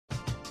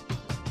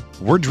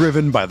We're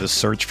driven by the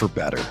search for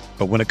better.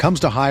 But when it comes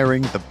to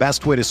hiring, the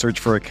best way to search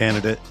for a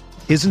candidate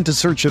isn't to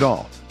search at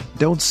all.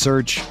 Don't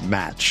search,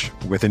 match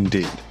with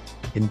Indeed.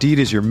 Indeed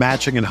is your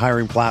matching and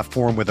hiring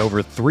platform with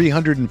over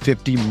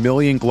 350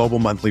 million global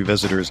monthly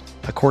visitors,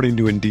 according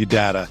to Indeed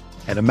data,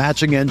 and a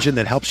matching engine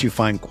that helps you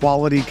find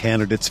quality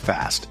candidates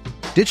fast.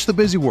 Ditch the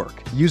busy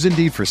work. Use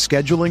Indeed for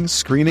scheduling,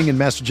 screening, and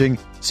messaging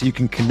so you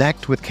can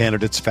connect with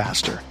candidates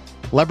faster.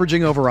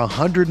 Leveraging over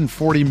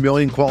 140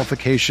 million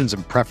qualifications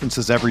and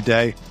preferences every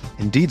day,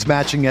 Indeed's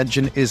matching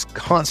engine is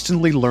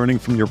constantly learning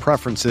from your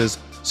preferences,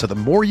 so the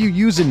more you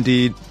use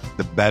Indeed,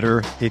 the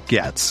better it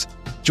gets.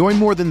 Join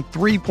more than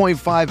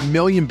 3.5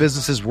 million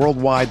businesses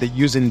worldwide that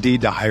use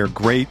Indeed to hire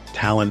great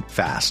talent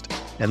fast.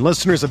 And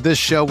listeners of this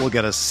show will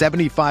get a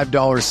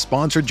 $75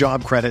 sponsored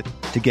job credit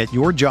to get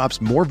your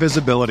jobs more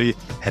visibility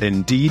at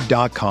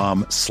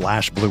Indeed.com/Blue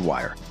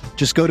Wire.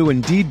 Just go to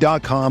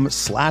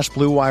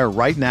Indeed.com/Blue Wire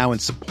right now and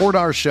support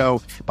our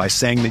show by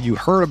saying that you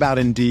heard about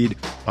Indeed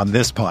on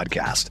this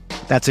podcast.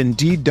 That's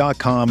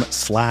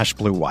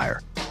Indeed.com/Blue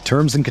Wire.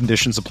 Terms and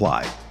conditions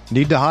apply.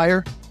 Need to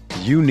hire?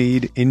 You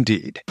need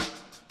Indeed.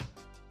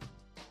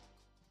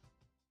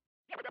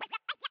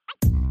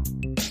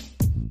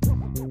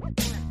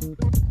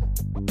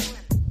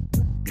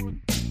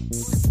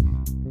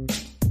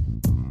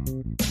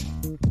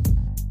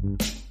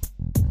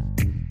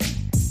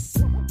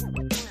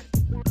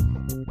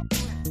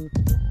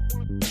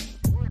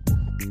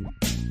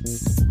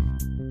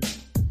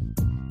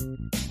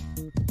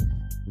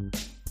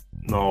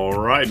 All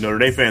right, Notre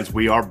Dame fans,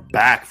 we are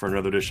back for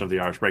another edition of the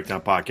Irish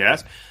Breakdown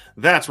Podcast.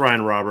 That's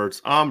Ryan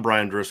Roberts. I'm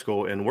Brian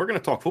Driscoll, and we're going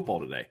to talk football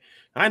today.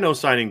 I know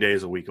signing day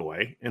is a week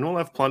away, and we'll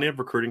have plenty of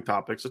recruiting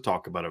topics to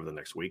talk about over the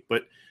next week,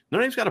 but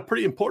Notre Dame's got a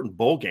pretty important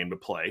bowl game to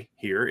play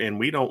here, and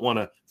we don't want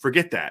to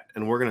forget that,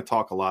 and we're going to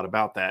talk a lot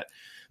about that.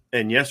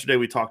 And yesterday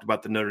we talked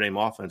about the Notre Dame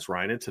offense,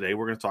 Ryan, and today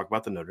we're going to talk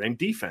about the Notre Dame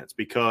defense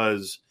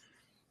because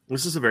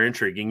this is a very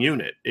intriguing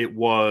unit. It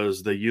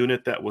was the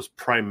unit that was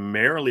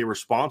primarily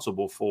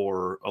responsible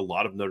for a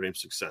lot of Notre Dame's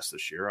success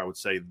this year. I would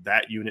say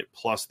that unit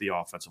plus the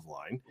offensive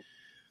line.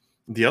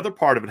 The other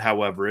part of it,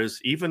 however,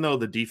 is even though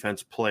the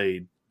defense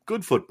played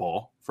good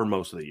football for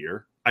most of the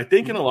year, I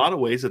think in a lot of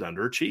ways it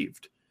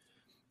underachieved.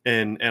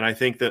 And I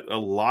think that a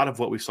lot of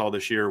what we saw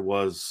this year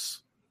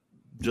was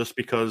just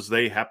because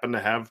they happened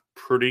to have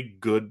pretty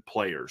good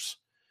players.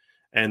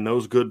 And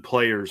those good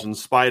players, in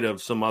spite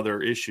of some other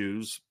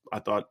issues, I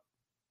thought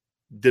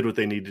did what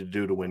they needed to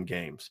do to win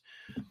games.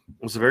 It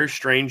was a very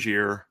strange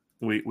year.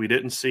 We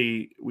didn't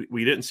see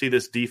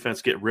this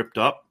defense get ripped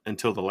up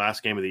until the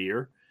last game of the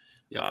year.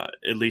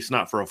 At least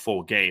not for a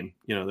full game.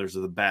 You know, there's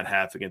the bad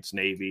half against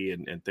Navy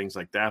and things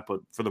like that.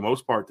 But for the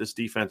most part, this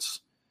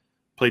defense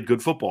played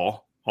good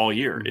football all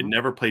year. Mm-hmm. It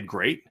never played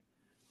great.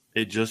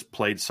 It just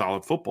played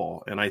solid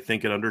football. And I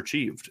think it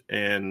underachieved.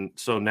 And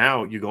so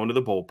now you go into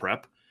the bowl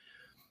prep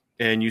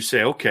and you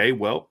say, okay,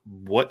 well,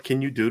 what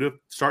can you do to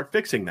start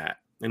fixing that?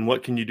 And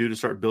what can you do to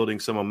start building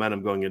some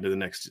momentum going into the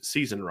next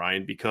season,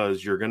 Ryan?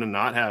 Because you're going to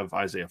not have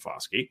Isaiah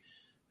Foskey,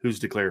 who's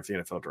declared for the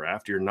NFL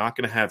draft. You're not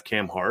going to have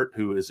Cam Hart,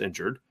 who is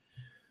injured.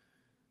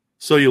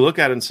 So you look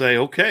at it and say,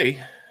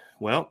 okay,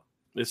 well,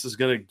 this is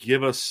going to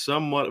give us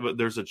somewhat, but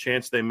there's a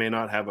chance they may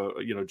not have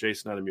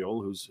Jason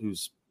Ademiyola,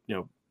 who's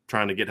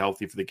trying to get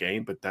healthy for the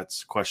game, but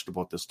that's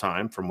questionable at this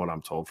time from what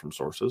I'm told from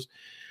sources.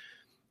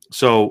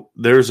 So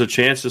there's a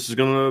chance this is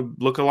going to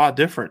look a lot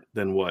different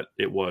than what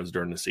it was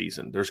during the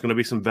season. There's going to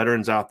be some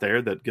veterans out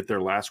there that get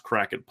their last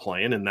crack at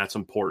playing, and that's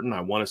important.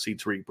 I want to see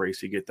Tariq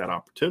Bracy get that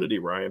opportunity,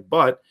 Ryan.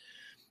 But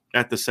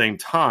at the same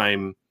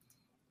time,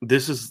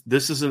 this is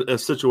a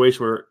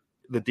situation where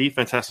the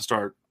defense has to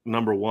start,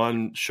 number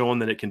one, showing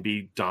that it can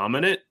be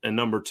dominant, and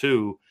number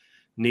two,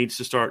 needs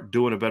to start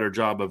doing a better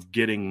job of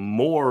getting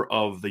more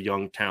of the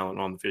young talent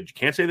on the field. You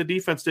can't say the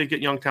defense didn't get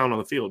young talent on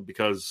the field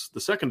because the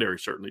secondary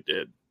certainly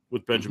did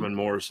with Benjamin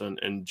Morrison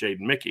and Jaden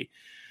Mickey.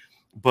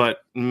 But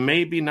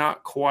maybe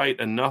not quite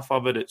enough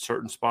of it at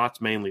certain spots,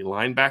 mainly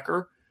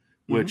linebacker,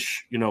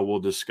 which, we'll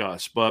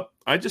discuss. But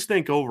I just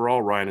think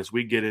overall, Ryan, as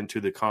we get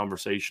into the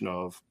conversation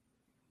of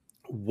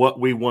what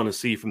we want to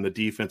see from the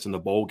defense in the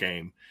bowl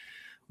game,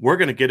 we're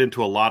going to get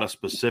into a lot of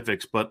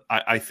specifics. But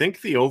I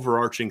think the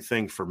overarching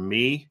thing for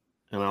me,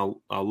 and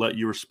I'll let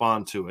you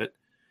respond to it,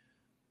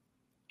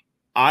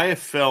 I have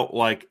felt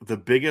like the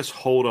biggest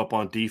holdup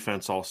on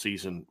defense all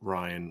season,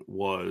 Ryan,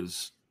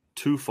 was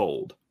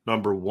twofold.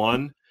 Number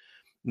one,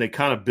 they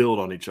kind of build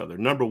on each other.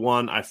 Number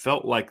one, I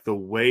felt like the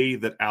way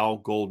that Al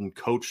Golden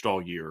coached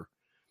all year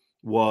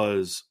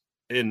was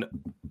an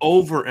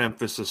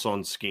overemphasis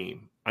on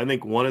scheme. I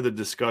think one of the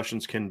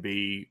discussions can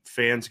be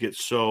fans get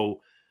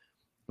so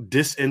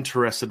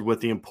disinterested with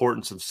the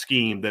importance of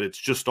scheme that it's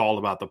just all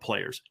about the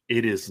players.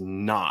 It is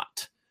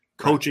not.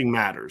 Coaching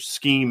matters.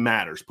 Scheme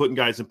matters. Putting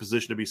guys in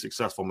position to be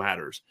successful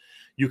matters.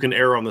 You can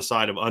err on the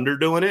side of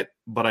underdoing it,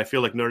 but I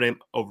feel like Notre Dame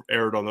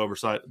erred on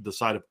the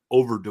side of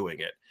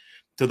overdoing it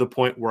to the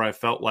point where I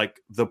felt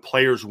like the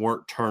players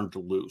weren't turned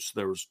loose.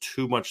 There was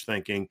too much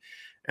thinking.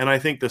 And I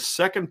think the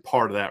second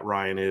part of that,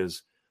 Ryan,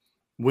 is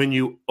when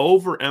you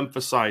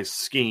overemphasize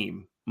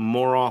scheme,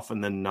 more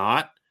often than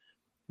not,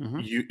 Mm-hmm.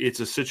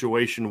 it's a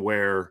situation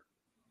where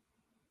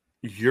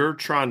you're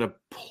trying to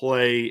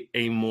play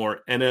a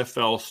more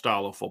NFL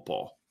style of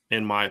football,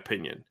 in my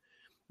opinion,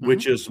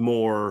 which is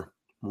more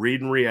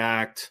read and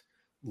react,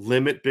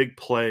 limit big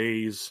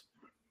plays,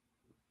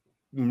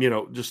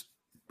 just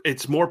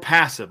it's more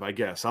passive, I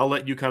guess. I'll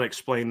let you kind of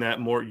explain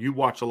that more. You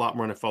watch a lot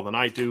more NFL than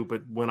I do,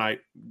 but when I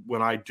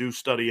do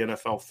study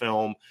NFL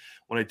film,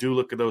 when I do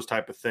look at those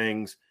type of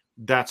things,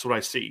 that's what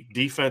I see.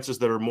 Defenses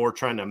that are more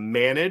trying to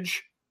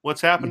manage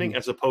what's happening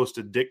as opposed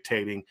to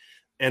dictating.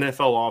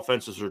 NFL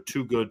offenses are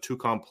too good, too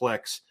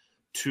complex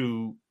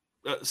to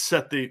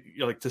set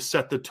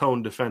the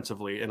tone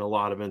defensively in a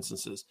lot of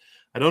instances.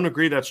 I don't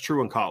agree that's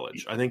true in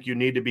college. I think you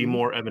need to be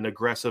more of an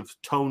aggressive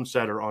tone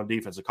setter on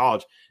defense in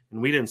college,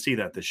 and we didn't see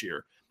that this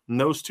year.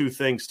 And those two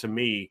things to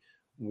me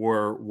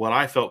were what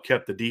I felt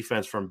kept the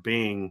defense from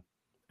being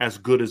as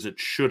good as it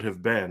should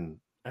have been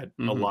at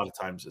a lot of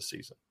times this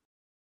season.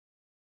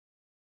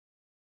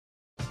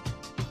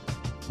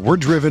 We're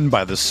driven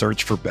by the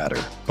search for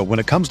better. But when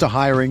it comes to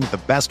hiring,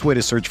 the best way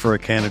to search for a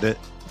candidate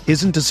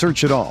isn't to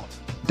search at all.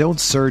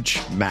 Don't search,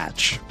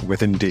 match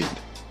with Indeed.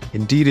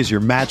 Indeed is your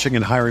matching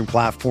and hiring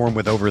platform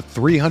with over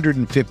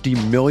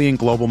 350 million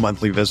global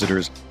monthly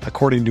visitors,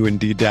 according to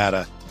Indeed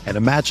data, and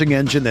a matching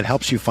engine that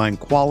helps you find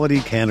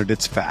quality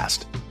candidates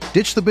fast.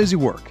 Ditch the busy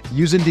work.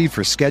 Use Indeed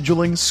for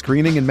scheduling,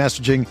 screening, and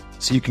messaging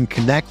so you can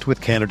connect with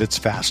candidates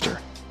faster.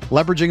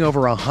 Leveraging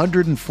over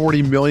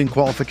 140 million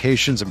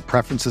qualifications and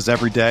preferences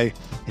every day,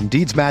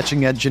 Indeed's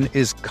matching engine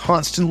is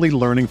constantly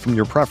learning from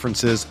your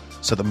preferences,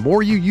 so the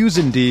more you use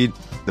Indeed,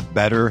 the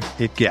better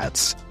it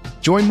gets.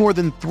 Join more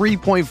than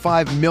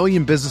 3.5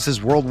 million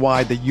businesses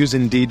worldwide that use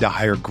Indeed to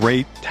hire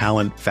great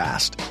talent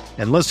fast.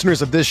 And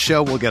listeners of this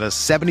show will get a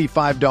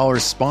 $75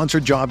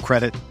 sponsored job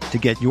credit to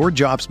get your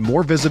jobs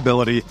more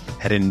visibility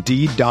at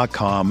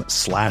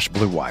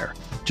Indeed.com/Blue Wire.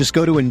 Just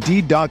go to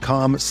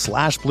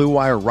Indeed.com/Blue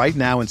Wire right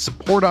now and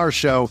support our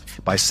show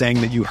by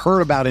saying that you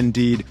heard about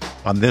Indeed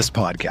on this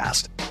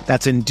podcast.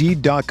 That's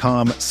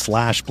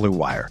Indeed.com/Blue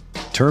Wire.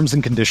 Terms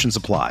and conditions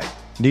apply.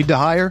 Need to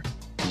hire?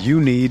 You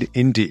need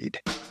Indeed.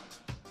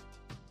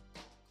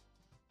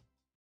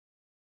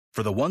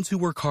 For the ones who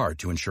work hard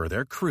to ensure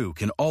their crew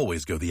can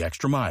always go the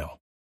extra mile,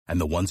 and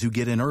the ones who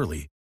get in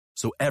early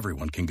so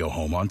everyone can go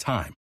home on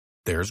time,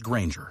 there's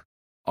Grainger,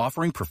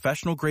 offering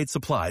professional-grade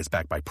supplies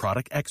backed by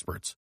product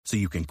experts so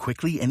you can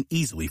quickly and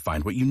easily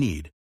find what you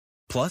need.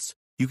 Plus,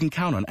 you can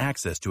count on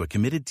access to a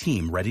committed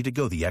team ready to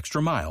go the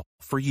extra mile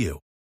for you.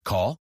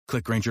 Call,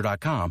 click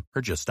Grainger.com,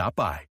 or just stop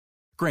by.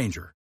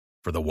 Grainger,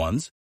 for the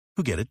ones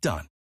who get it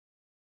done.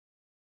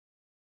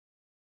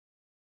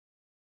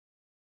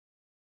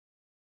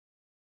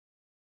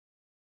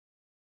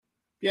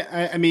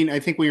 Yeah, I mean, I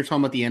think when you're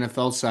talking about the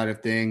NFL side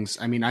of things,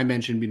 I mean, I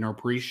mentioned in our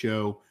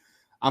pre-show,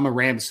 I'm a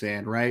Rams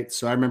fan, right?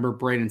 So I remember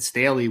Brandon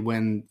Staley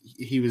when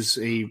he was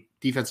a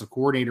defensive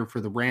coordinator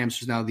for the Rams,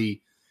 who's now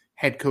the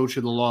head coach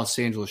of the Los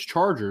Angeles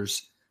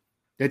Chargers.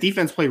 That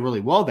defense played really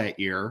well that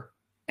year.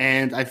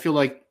 And I feel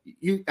like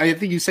I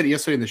think you said it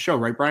yesterday in the show,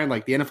 right, Brian?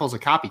 Like the NFL is a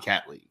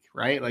copycat league,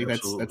 right? Like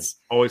that's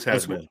always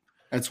has been.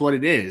 That's what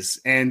it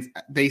is. And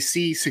they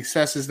see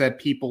successes that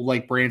people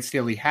like Brandon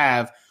Staley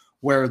have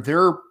where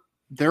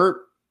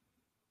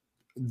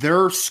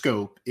their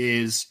scope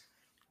is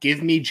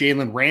give me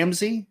Jalen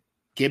Ramsey,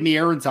 give me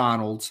Aaron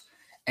Donald,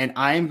 and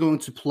I am going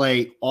to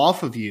play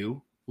off of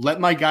you,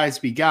 let my guys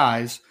be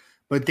guys,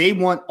 but they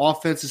want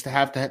offenses to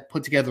have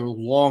put together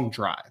long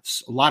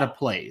drives, a lot of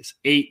plays,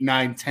 8,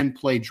 9, 10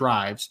 play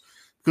drives,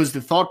 because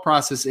the thought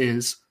process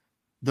is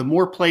the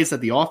more plays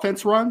that the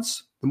offense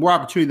runs, the more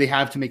opportunity they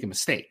have to make a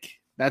mistake.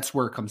 That's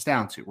where it comes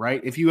down to,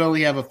 right? If you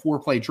only have a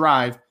 4-play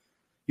drive,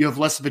 you have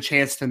less of a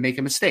chance to make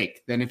a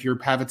mistake than if you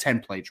have a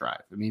 10-play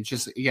drive. I mean, it's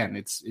just, again,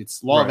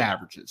 it's law of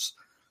averages.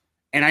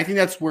 And I think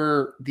that's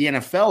where the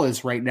NFL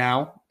is right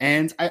now.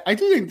 And I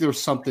do think there's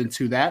something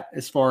to that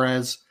as far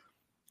as,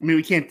 I mean,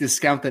 we can't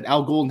discount that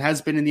Al Golden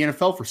has been in the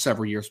NFL for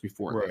several years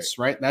before this,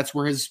 right? That's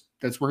where his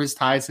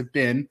ties have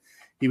been.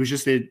 He was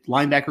just a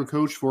linebacker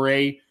coach for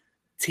a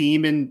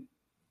team in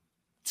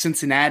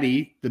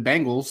Cincinnati, the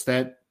Bengals,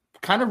 that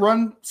kind of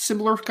run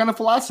similar kind of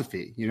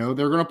philosophy. You know,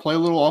 they're going to play a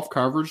little off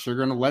coverage. They're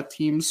going to let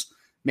teams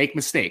make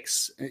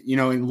mistakes, you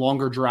know, in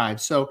longer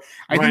drives. So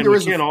I think there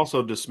is. We can't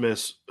also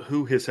dismiss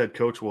who his head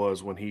coach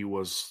was when he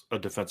was a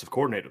defensive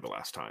coordinator the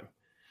last time.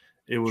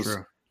 It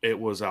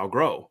was Al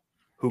Groh,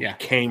 who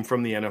came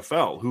from the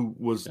NFL, who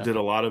did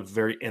a lot of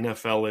very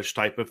NFL-ish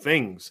type of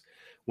things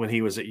when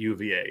he was at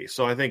UVA.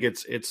 So I think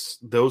it's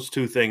those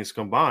two things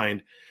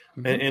combined.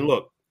 And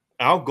look,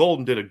 Al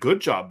Golden did a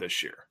good job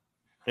this year.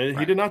 And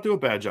he did not do a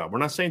bad job. We're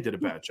not saying did a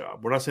bad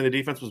job. We're not saying the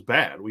defense was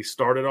bad. We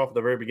started off at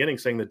the very beginning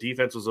saying the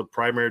defense was a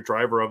primary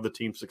driver of the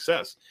team's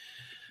success.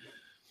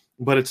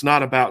 But it's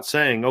not about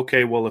saying,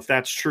 okay, well, if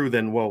that's true,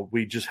 then, well,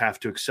 we just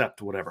have to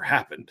accept whatever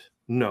happened.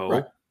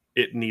 No,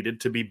 it needed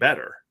to be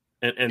better.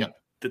 And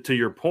to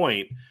your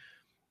point,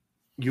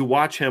 you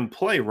watch him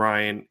play,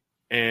 Ryan,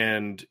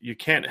 and you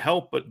can't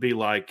help but be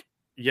like,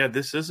 yeah,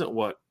 this isn't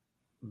what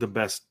the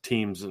best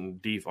teams on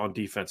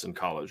defense in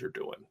college are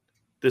doing.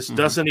 This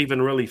doesn't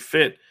even really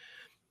fit.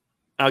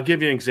 I'll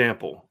give you an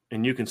example,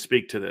 and you can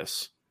speak to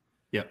this.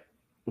 Yep.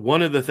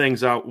 One of the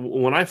things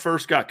when I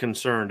first got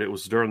concerned, it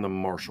was during the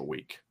Marshall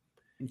week.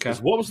 Okay.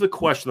 What was the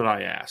question that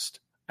I asked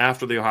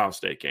after the Ohio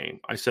State game?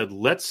 I said,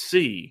 let's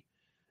see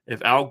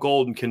if Al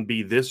Golden can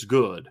be this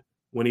good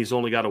when he's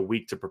only got a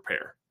week to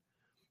prepare.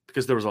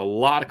 Because there was a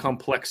lot of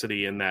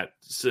complexity in that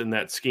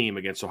scheme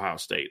against Ohio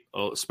State,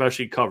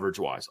 especially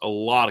coverage-wise. A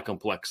lot of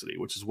complexity,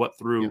 which is what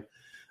threw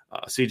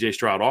C.J.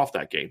 Stroud off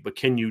that game. But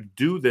can you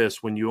do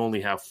this when you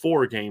only have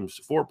 4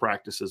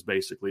 practices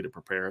basically to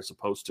prepare as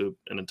opposed to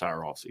an entire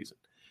offseason?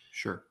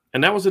 Sure.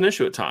 And that was an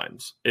issue at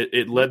times.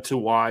 It led to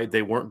why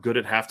they weren't good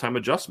at halftime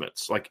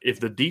adjustments. Like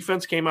if the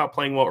defense came out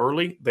playing well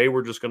early, they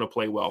were just going to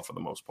play well for the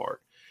most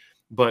part.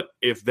 But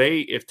if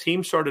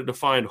teams started to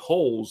find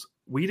holes,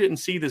 we didn't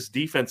see this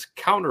defense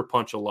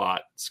counterpunch a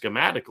lot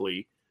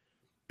schematically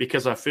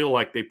because I feel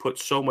like they put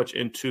so much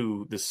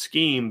into the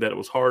scheme that it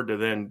was hard to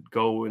then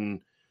go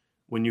and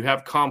when you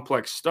have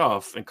complex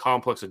stuff and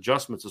complex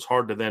adjustments, it's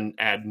hard to then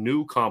add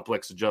new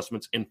complex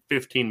adjustments in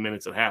 15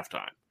 minutes at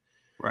halftime.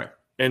 Right.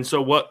 And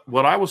so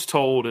what I was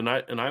told, and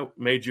I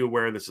made you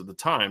aware of this at the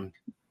time,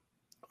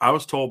 I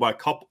was told by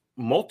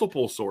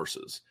multiple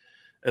sources,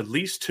 at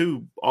least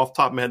 2 off the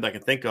top of my head that I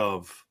can think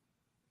of,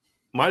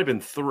 might have been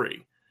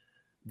 3,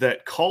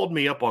 that called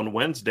me up on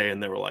Wednesday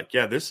and they were like,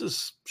 yeah, this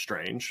is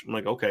strange. I'm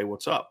like, okay,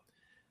 what's up?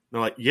 And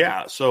they're like,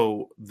 yeah,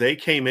 so they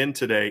came in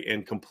today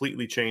and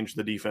completely changed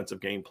the defensive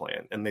game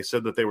plan. And they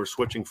said that they were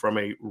switching from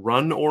a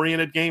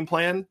run-oriented game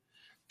plan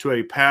to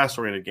a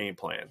pass-oriented game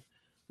plan. I'm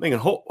thinking,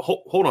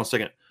 hold on a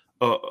second.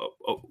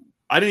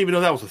 I didn't even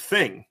know that was a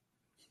thing,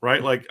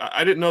 right? Like,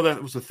 I didn't know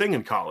that was a thing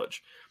in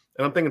college.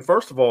 And I'm thinking,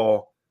 first of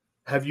all,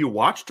 have you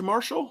watched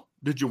Marshall?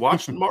 Did you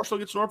watch Marshall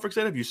against Norfolk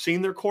State? Have you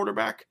seen their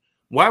quarterback?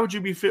 Why would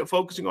you be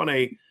focusing on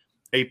a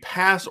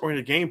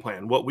pass-oriented game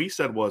plan? What we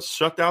said was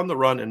shut down the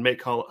run and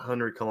make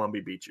Henry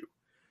Columbia beat you.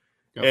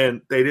 Yep.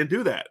 And they didn't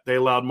do that. They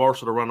allowed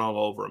Marshall to run all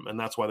over him, and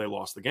that's why they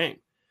lost the game.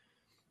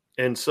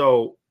 And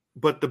so,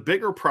 but the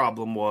bigger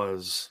problem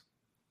was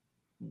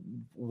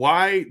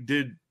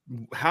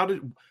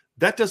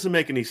that doesn't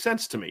make any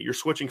sense to me. You're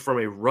switching from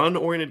a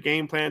run-oriented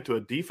game plan to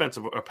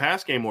a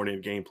pass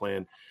game-oriented game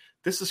plan.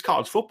 This is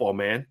college football,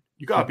 man.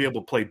 You got to be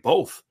able to play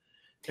both.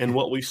 And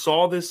what we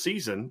saw this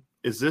season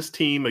is this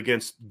team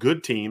against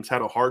good teams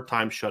had a hard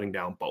time shutting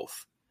down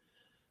both.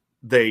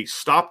 They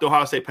stopped the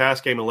Ohio State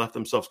pass game and left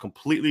themselves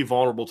completely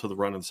vulnerable to the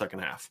run in the second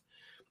half.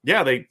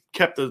 Yeah, they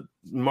kept the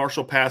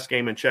Marshall pass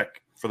game in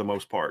check for the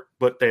most part,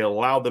 but they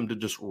allowed them to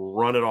just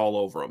run it all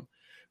over them.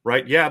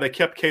 Right? Yeah, they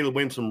kept Caleb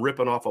Williams from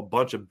ripping off a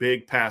bunch of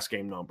big pass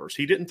game numbers.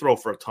 He didn't throw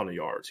for a ton of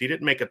yards. He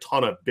didn't make a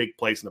ton of big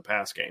plays in the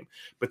pass game.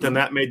 But then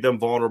that made them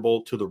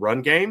vulnerable to the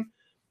run game.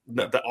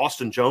 The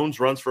Austin Jones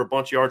runs for a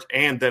bunch of yards,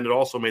 and then it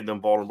also made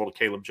them vulnerable to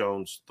Caleb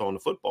Jones throwing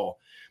the football.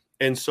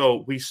 And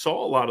so we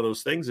saw a lot of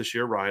those things this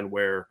year, Ryan,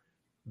 where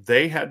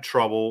they had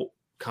trouble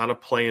kind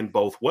of playing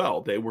both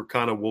well. They were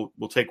kind of,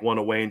 we'll take one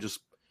away and just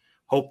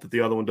hope that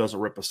the other one doesn't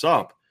rip us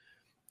up.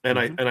 And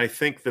I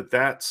think that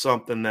that's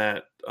something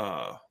that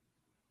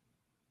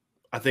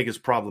I think is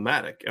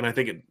problematic. And I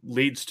think it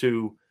leads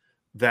to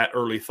that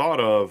early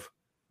thought of,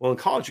 well, in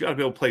college, you got to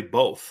be able to play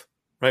both,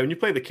 right? When you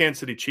play the Kansas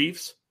City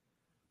Chiefs,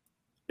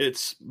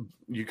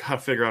 you got to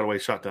figure out a way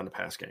to shut down the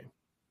pass game,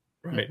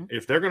 right? Mm-hmm.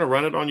 If they're going to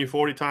run it on you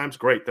 40 times,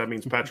 great. That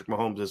means Patrick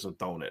Mahomes isn't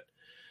throwing it.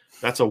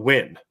 That's a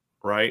win,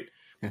 right?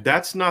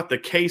 That's not the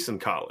case in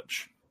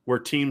college, where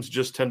teams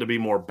just tend to be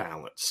more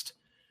balanced.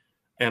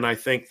 And I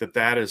think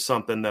that is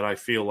something that I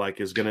feel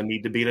like is going to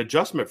need to be an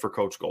adjustment for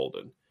Coach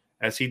Golden,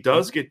 as he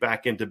does get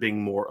back into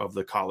being more of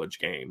the college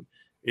game,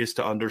 is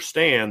to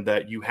understand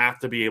that you have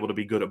to be able to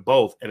be good at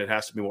both, and it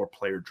has to be more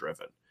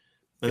player-driven.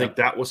 I think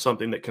that was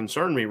something that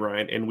concerned me,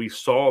 Ryan, and we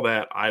saw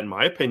that, in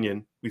my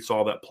opinion, we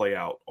saw that play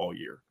out all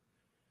year,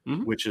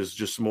 which is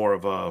just more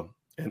of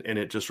and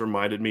it just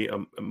reminded me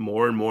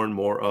more and more and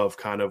more of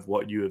kind of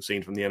what you have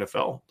seen from the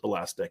NFL the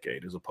last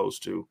decade, as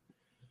opposed to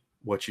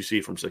what you see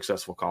from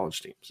successful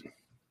college teams.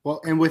 Well,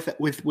 and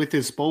with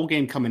this bowl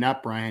game coming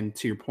up, Brian,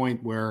 to your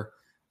point where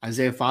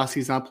Isaiah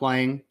Foskey's not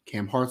playing,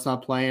 Cam Hart's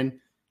not playing,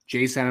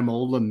 Jason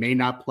Amola may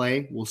not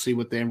play. We'll see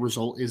what the end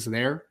result is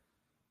there.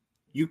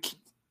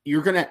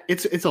 You're gonna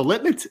it's a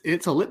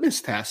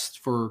litmus test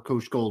for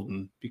Coach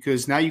Golden,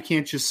 because now you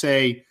can't just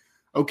say,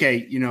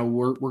 okay,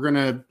 we're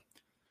gonna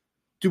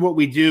do what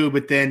we do,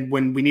 but then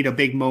when we need a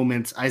big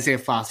moment, Isaiah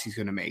Foskey's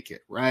gonna make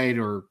it, right?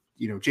 Or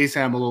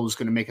Jason Amola is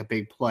gonna make a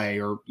big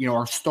play, or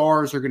our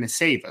stars are gonna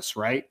save us,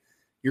 right?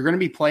 You're gonna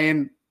be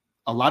playing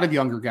a lot of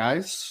younger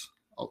guys,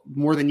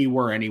 more than you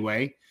were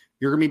anyway.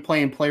 You're going to be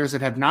playing players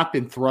that have not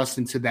been thrust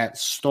into that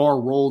star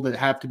role, that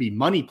have to be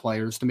money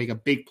players to make a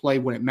big play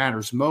when it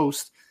matters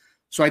most.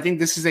 So I think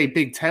this is a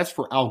big test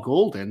for Al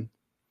Golden,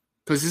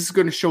 because this is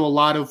going to show a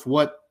lot of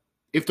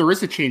if there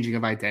is a changing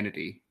of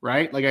identity,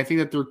 right? Like, I think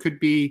that there could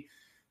be,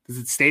 does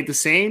it stay the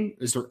same?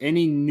 Is there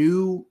any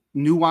new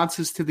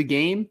nuances to the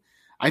game?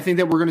 I think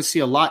that we're going to see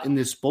a lot in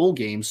this bowl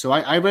game. So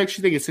I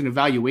actually think it's an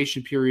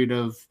evaluation period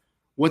of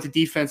what the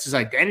defense's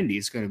identity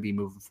is going to be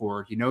moving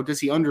forward. Does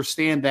he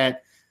understand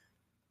that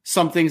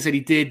some things that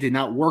he did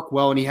not work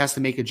well and he has to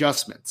make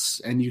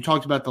adjustments? And you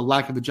talked about the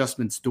lack of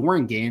adjustments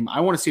during game. I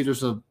want to see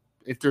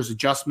if there's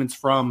adjustments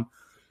from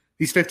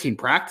these 15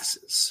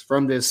 practices,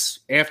 from this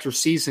after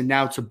season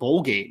now to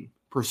bowl game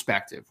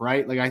perspective,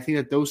 right? Like, I think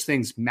that those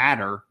things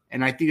matter.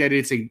 And I think that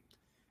it's going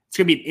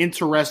to be an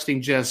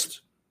interesting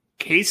just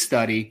case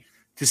study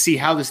to see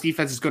how this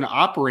defense is going to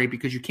operate,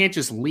 because you can't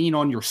just lean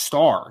on your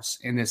stars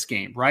in this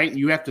game, right?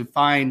 You have to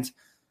find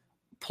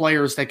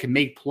players that can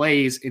make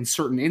plays in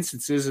certain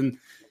instances and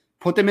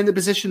put them in the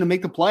position to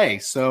make the play.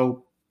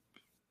 So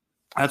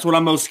that's what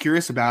I'm most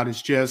curious about,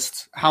 is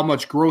just how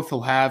much growth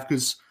he'll have,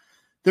 because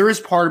there is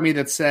part of me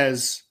that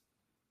says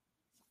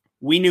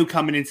we knew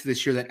coming into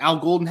this year that Al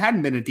Golden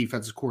hadn't been a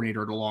defensive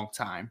coordinator in a long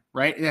time,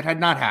 right? That had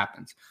not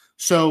happened.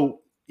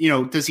 So,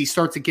 does he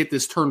start to get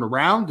this turned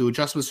around? Do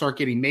adjustments start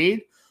getting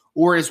made?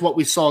 Or is what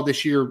we saw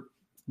this year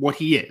what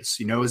he is?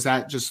 Is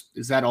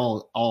that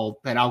all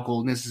that Al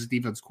Golden is as a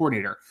defensive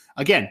coordinator?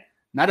 Again,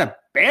 not a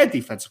bad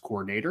defensive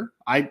coordinator.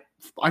 I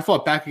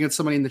fought back against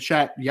somebody in the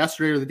chat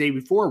yesterday or the day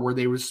before where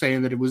they were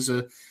saying that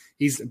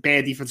he's a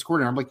bad defensive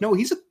coordinator. I'm like, no,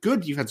 he's a good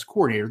defensive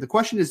coordinator. The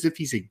question is if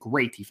he's a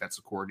great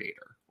defensive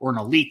coordinator or an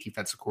elite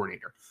defensive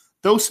coordinator.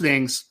 Those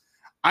things,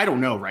 I don't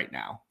know right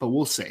now, but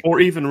we'll see. Or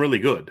even really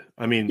good.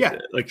 I mean, yeah,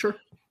 sure.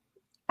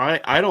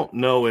 I don't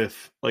know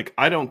if,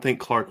 I don't think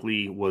Clark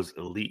Lee was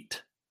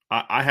elite.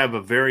 I have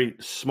a very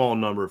small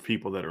number of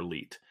people that are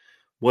elite.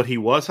 What he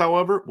was,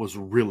 however, was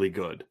really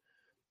good.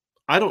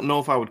 I don't know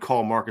if I would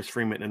call Marcus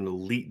Freeman an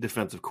elite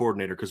defensive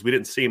coordinator, because we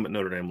didn't see him at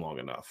Notre Dame long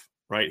enough,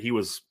 right? He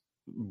was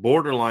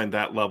borderline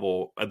that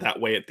level, that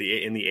way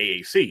in the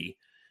AAC,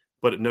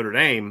 but at Notre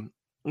Dame,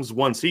 it was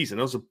one season.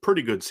 It was a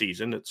pretty good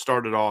season. It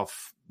started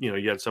off,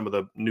 you had some of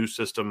the new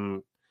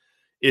system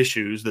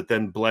issues that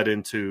then bled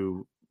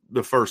into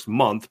the first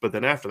month, but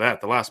then after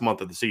that, the last month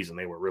of the season,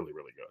 they were really,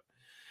 really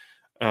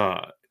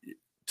good.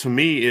 To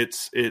me,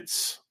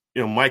 it's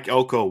Mike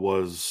Elko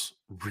was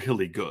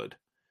really good.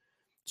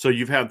 So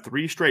you've had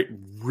 3 straight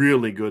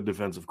really good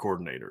defensive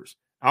coordinators.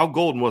 Al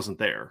Golden wasn't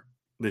there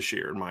this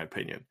year, in my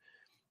opinion.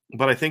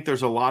 But I think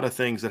there's a lot of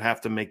things that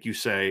have to make you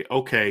say,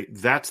 okay,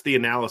 that's the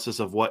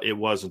analysis of what it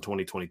was in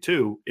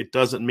 2022. It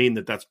doesn't mean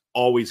that that's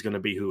always going to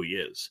be who he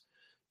is.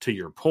 To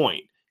your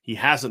point, he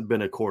hasn't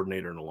been a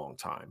coordinator in a long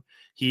time.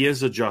 He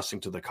is adjusting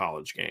to the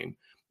college game.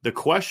 The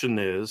question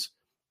is,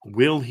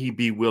 will he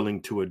be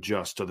willing to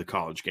adjust to the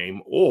college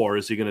game, or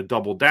is he going to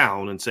double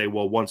down and say,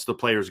 well, once the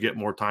players get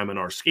more time in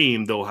our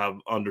scheme, they'll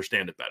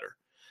understand it better?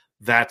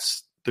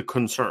 That's the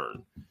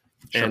concern.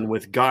 Sure. And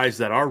with guys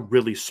that are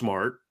really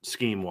smart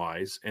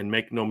scheme-wise, and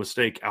make no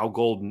mistake, Al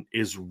Golden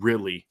is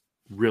really,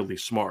 really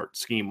smart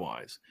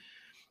scheme-wise.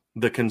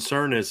 The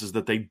concern is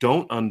that they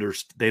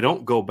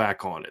don't go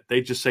back on it.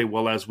 They just say,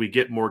 well, as we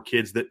get more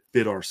kids that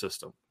fit our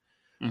system,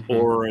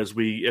 or as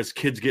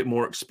kids get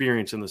more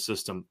experience in the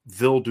system,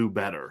 they'll do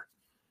better.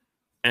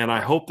 And I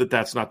hope that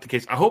that's not the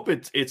case. I hope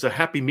it's a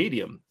happy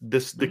medium.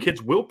 The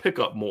kids will pick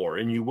up more,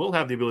 and you will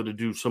have the ability to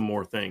do some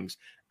more things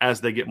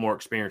as they get more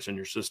experience in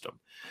your system.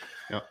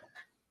 Yeah.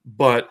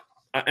 But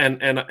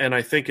and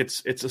I think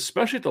it's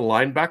especially at the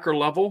linebacker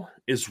level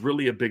is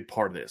really a big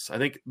part of this. I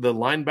think the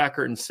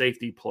linebacker and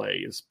safety play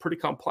is pretty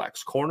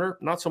complex. Corner,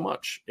 not so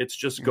much. It's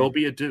just go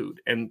be a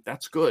dude, and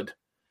that's good.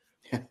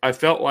 I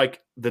felt like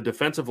the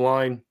defensive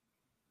line,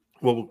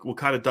 well, we'll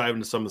kind of dive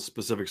into some of the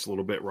specifics a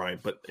little bit, Ryan,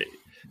 but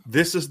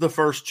this is the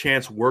first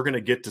chance we're going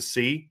to get to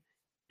see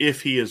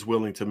if he is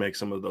willing to make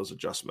some of those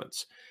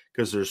adjustments,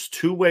 because there's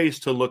 2 ways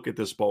to look at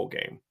this bowl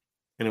game.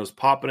 And it was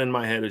popping in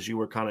my head as you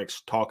were kind of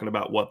talking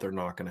about what they're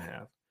not going to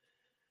have.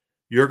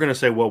 You're going to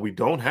say, well, we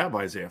don't have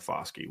Isaiah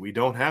Foskey. We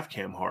don't have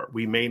Cam Hart.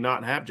 We may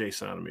not have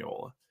Jason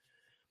Adamiola.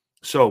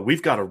 So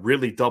we've got to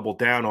really double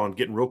down on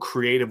getting real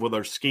creative with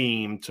our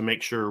scheme to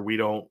make sure we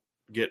don't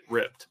get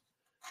ripped.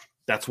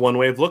 That's one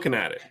way of looking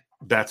at it.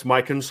 That's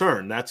my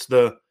concern.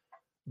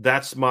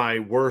 That's my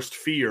worst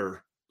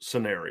fear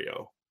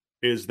scenario,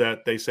 is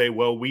that they say,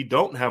 well, we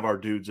don't have our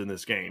dudes in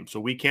this game, so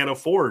we can't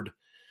afford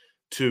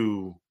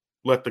to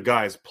let the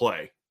guys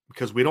play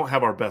because we don't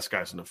have our best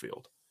guys in the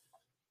field.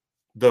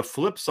 The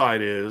flip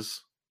side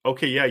is,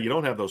 okay, yeah, you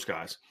don't have those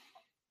guys,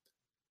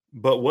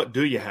 but what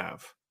do you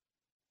have?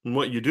 And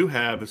what you do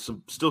have is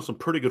still some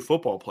pretty good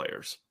football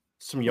players,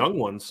 some young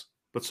ones,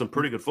 but some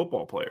pretty good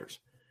football players.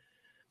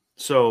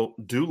 So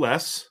do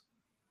less,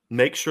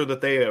 make sure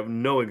that they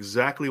know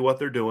exactly what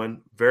they're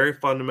doing, very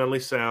fundamentally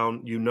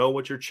sound. You know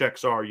what your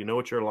checks are, you know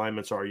what your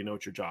alignments are, you know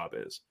what your job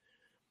is.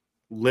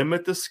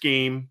 Limit the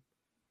scheme,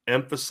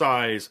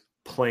 emphasize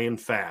playing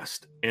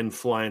fast and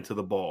flying to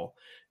the ball.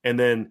 And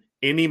then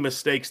any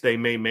mistakes they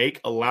may make,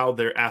 allow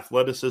their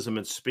athleticism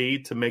and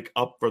speed to make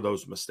up for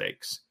those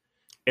mistakes,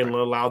 and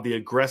allow the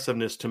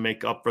aggressiveness to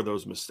make up for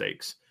those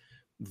mistakes.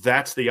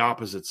 That's the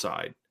opposite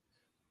side.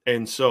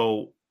 And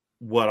so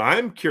what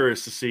I'm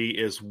curious to see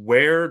is,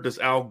 where does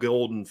Al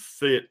Golden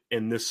fit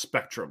in this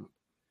spectrum,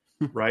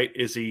 right?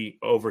 Is he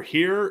over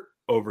here,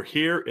 over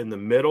here in the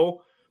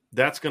middle,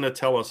 that's going to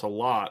tell us a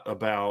lot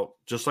about,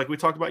 just like we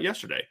talked about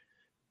yesterday.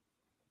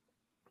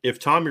 If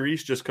Tommy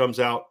Rees just comes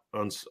out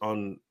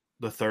on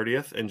the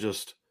 30th and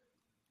just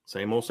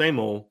same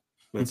old,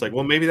 it's like,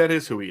 well, maybe that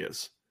is who he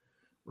is,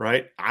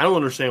 right? I don't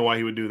understand why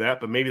he would do that,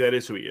 but maybe that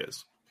is who he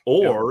is.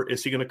 Or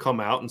is he going to come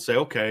out and say,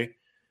 okay,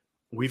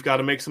 we've got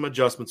to make some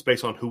adjustments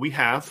based on who we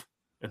have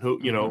and who,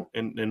 you know,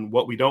 and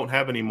what we don't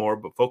have anymore,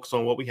 but focus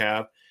on what we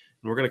have.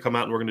 And we're going to come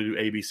out and we're going to do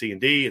A, B, C,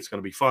 and D. It's going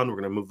to be fun. We're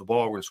going to move the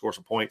ball. We're going to score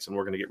some points, and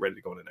we're going to get ready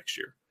to go into next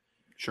year.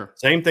 Sure.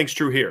 Same thing's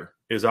true here.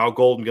 Is Al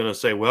Golden going to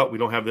say, well, we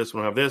don't have this,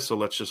 so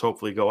let's just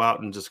hopefully go out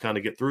and just kind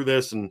of get through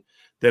this, and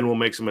then we'll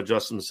make some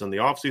adjustments in the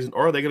offseason?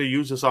 Or are they going to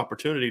use this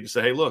opportunity to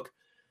say, hey, look,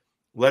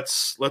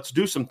 let's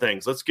do some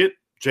things. Let's get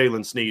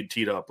Jalen Sneed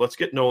teed up. Let's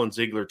get Nolan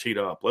Ziegler teed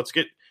up. Let's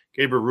get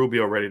Gabriel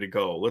Rubio ready to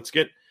go. Let's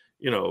get,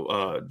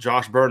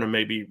 Josh Burnham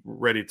maybe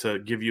ready to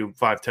give you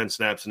 5-10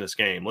 snaps in this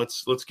game.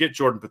 Let's get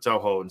Jordan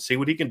Patelho and see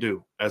what he can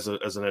do as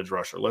an edge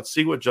rusher. Let's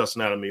see what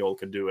Justin Ademiyola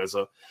can do as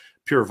a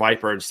pure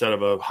Viper instead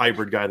of a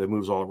hybrid guy that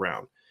moves all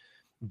around.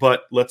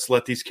 But let's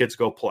let these kids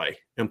go play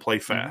and play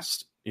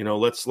fast.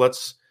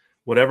 Let's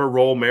whatever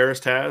role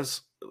Marist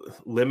has,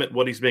 limit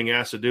what he's being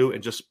asked to do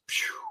and just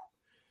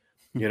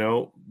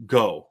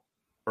go,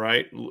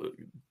 right?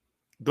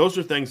 Those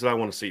are things that I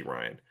want to see,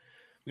 Ryan.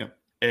 Yeah.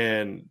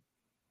 And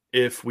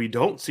if we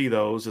don't see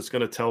those, it's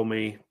going to tell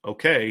me,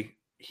 okay,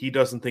 he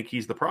doesn't think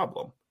he's the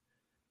problem.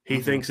 He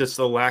thinks it's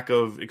the lack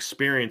of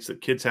experience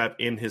that kids have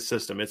in his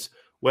system. It's,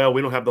 well,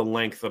 we don't have the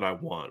length that I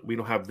want. We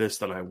don't have this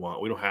that I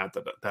want. We don't have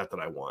that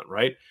I want,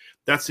 right?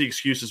 That's the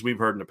excuses we've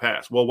heard in the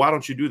past. Well, why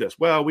don't you do this?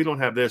 Well, we don't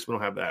have this. We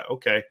don't have that.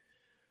 Okay.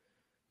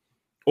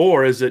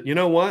 Or is it, you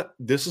know what?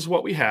 This is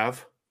what we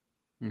have.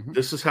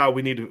 This is how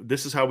we can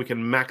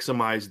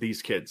maximize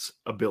these kids'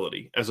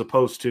 ability, as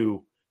opposed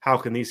to how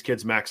can these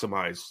kids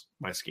maximize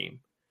my scheme?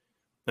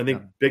 I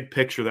think big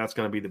picture, that's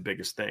going to be the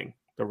biggest thing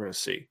that we're going to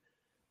see.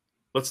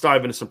 Let's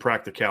dive into some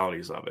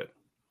practicalities of it.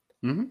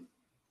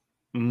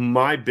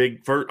 I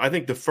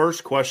think the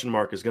first question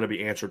mark is going to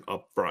be answered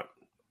up front.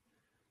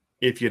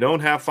 If you don't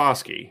have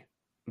Foskey,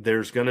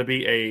 there's going to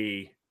be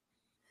a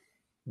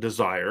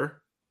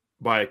desire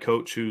by a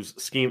coach whose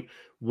scheme.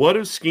 What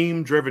do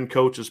scheme-driven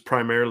coaches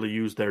primarily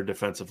use their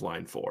defensive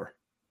line for?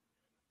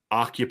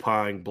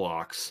 Occupying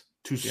blocks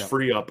to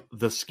free up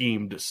the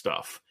schemed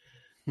stuff,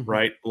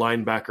 right?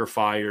 Linebacker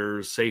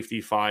fires, safety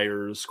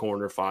fires,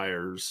 corner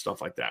fires,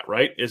 stuff like that,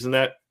 right? Isn't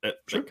that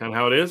kind of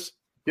how it is?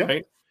 Yeah.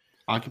 Right?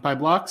 Occupy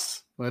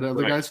blocks, let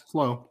other guys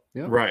flow.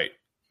 Yeah. Right.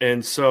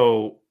 And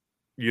so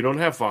you don't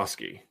have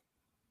Foskey.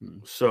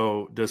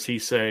 So does he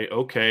say,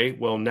 okay,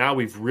 well, now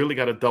we've really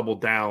got to double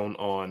down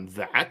on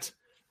that?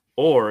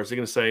 Or is he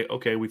going to say,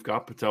 okay, we've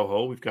got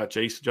Patelho, we've got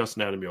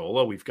Justin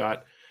Ademiyola, we've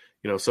got,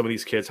 some of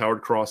these kids.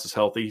 Howard Cross is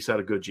healthy. He's had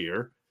a good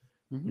year.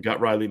 We've got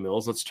Riley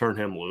Mills. Let's turn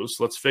him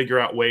loose. Let's figure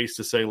out ways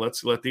to say,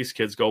 let's let these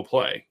kids go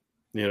play,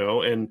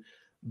 and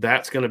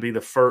that's going to be the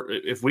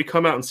first. If we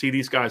come out and see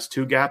these guys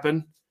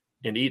two-gapping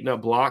and eating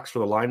up blocks for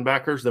the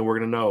linebackers, then we're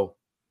going to know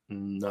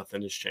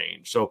nothing has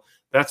changed. So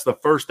that's the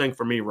first thing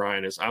for me,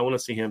 Ryan, is I want to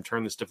see him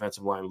turn this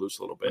defensive line loose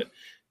a little bit.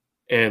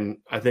 And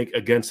I think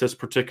against this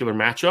particular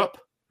matchup,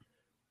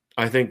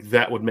 I think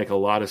that would make a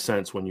lot of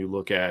sense when you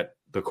look at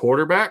the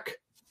quarterback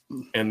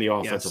and the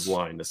offensive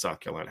line that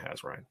South Carolina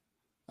has, Ryan.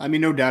 I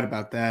mean, no doubt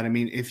about that. I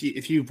mean,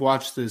 if you've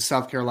watched the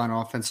South Carolina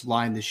offensive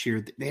line this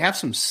year, they have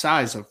some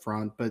size up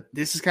front, but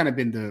this has kind of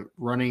been the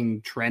running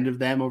trend of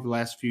them over the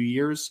last few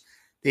years.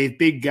 They have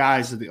big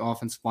guys at the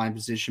offensive line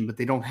position, but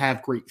they don't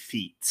have great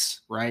feet,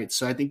 right?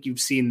 So I think you've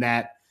seen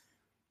that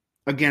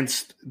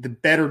against the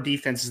better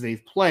defenses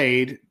they've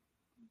played.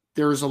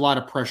 There's a lot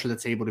of pressure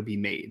that's able to be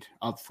made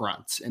up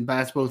front. And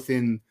that's both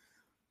in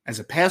as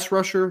a pass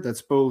rusher,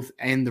 that's both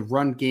in the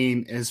run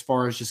game as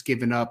far as just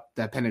giving up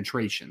that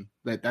penetration.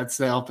 That's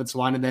the offensive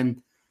line. And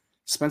then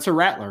Spencer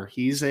Rattler,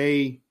 he's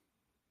a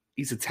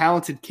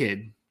talented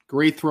kid,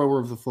 great thrower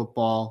of the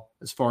football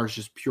as far as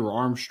just pure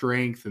arm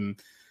strength and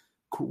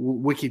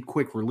wicked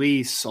quick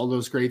release, all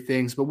those great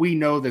things. But we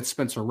know that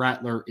Spencer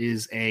Rattler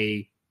he's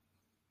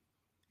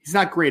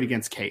not great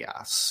against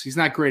chaos. He's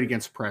not great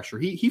against pressure.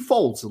 He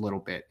folds a little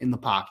bit in the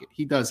pocket.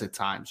 He does at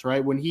times,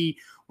 right? When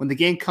the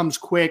game comes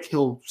quick,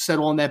 he'll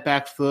settle on that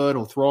back foot.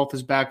 He'll throw off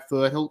his back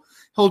foot.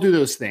 He'll do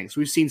those things.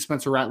 We've seen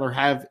Spencer Rattler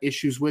have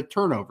issues with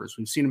turnovers.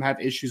 We've seen him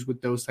have issues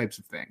with those types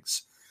of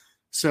things.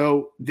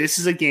 So this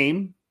is a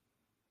game,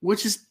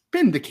 which has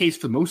been the case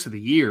for most of the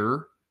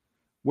year,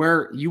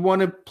 where you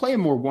want to play a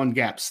more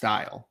one-gap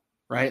style,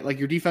 right? Like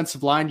your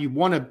defensive line, you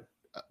want to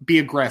be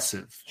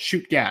aggressive,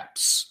 shoot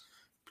gaps,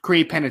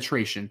 create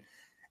penetration.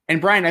 And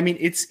Brian, I mean,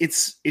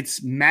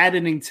 it's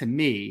maddening to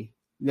me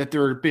that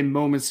there have been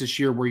moments this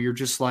year where you're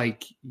just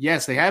like,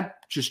 yes, they have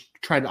just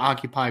tried to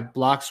occupy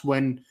blocks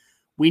when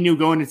we knew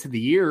going into the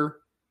year,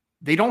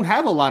 they don't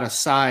have a lot of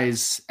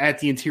size at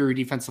the interior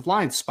defensive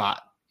line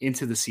spot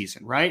into the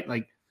season, right?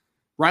 Like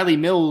Riley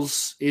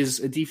Mills is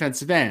a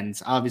defensive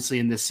end, obviously,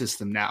 in this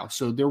system now.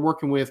 So they're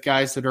working with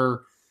guys that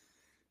are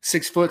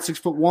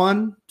 6'1",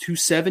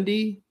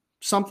 270,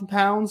 something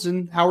pounds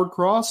and Howard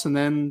Cross. And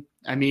then,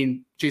 I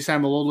mean,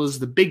 Jason Amalola is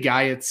the big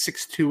guy at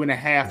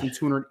 6'2.5" and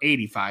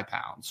 285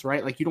 pounds,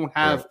 right? Like you don't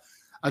have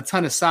a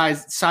ton of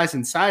size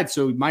inside.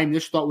 So my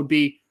initial thought would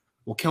be,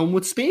 well, kill him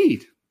with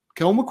speed,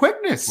 kill him with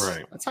quickness.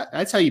 Right.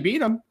 That's how you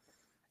beat him.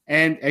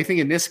 And I think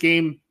in this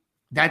game,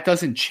 that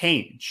doesn't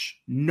change.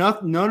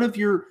 None of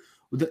your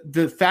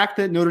the fact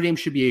that Notre Dame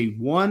should be a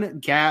one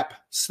gap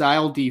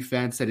style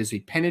defense that is a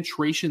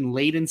penetration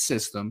laden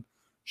system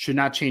should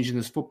not change in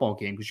this football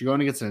game, because you're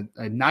going against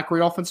a not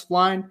great offensive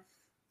line.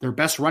 Their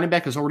best running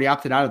back has already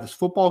opted out of this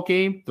football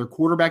game. Their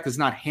quarterback does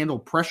not handle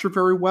pressure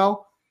very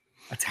well.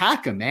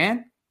 Attack him,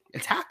 man.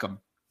 Attack him.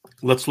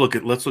 Let's look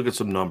at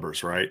some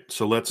numbers, right?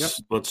 So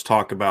let's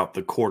talk about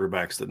the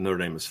quarterbacks that Notre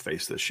Dame has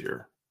faced this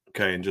year.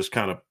 Okay, and just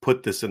kind of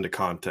put this into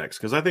context,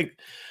 because I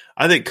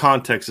think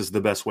context is the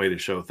best way to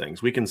show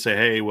things. We can say,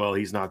 hey, well,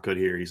 he's not good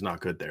here, he's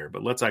not good there,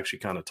 but let's actually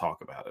kind of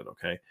talk about it,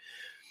 okay?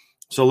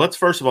 So let's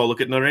first of all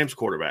look at Notre Dame's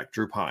quarterback,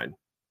 Drew Pine.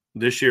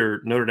 This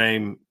year, Notre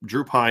Dame,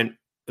 Drew Pine,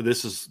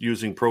 this is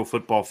using Pro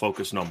Football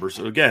Focus numbers.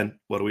 Again,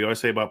 what do we always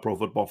say about Pro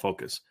Football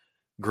Focus?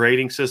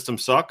 Grading system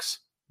sucks,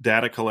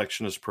 data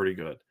collection is pretty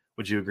good.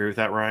 Would you agree with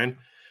that, Ryan?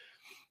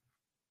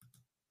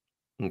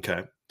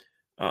 Okay.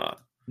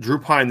 Drew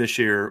Pine this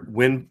year,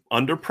 when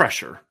under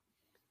pressure,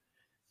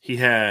 he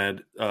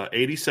had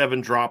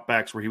 87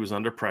 dropbacks where he was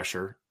under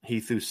pressure. He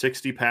threw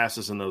 60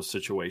 passes in those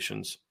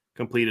situations,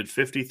 completed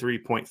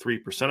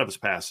 53.3% of his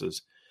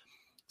passes,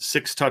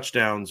 6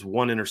 touchdowns,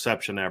 1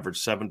 interception, average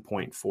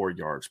 7.4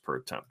 yards per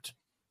attempt.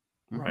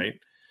 Mm-hmm. Right?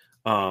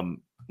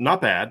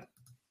 Not bad.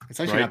 It's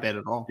actually not bad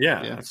at all.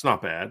 Yeah, it's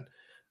not bad.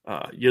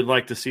 You'd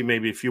like to see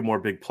maybe a few more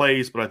big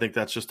plays, but I think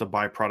that's just a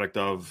byproduct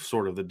of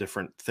sort of the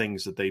different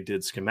things that they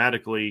did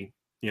schematically,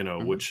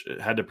 which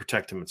had to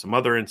protect him in some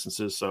other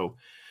instances. So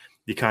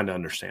you kind of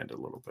understand it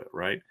a little bit,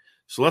 right?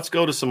 So let's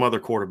go to some other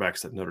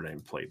quarterbacks that Notre Dame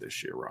played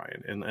this year,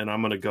 Ryan. And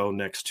I'm going to go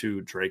next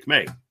to Drake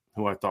May,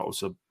 who I thought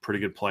was a pretty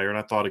good player. And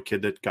I thought a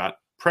kid that got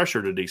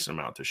pressured a decent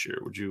amount this year.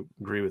 Would you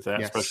agree with that,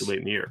 Yes. especially late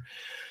in the year?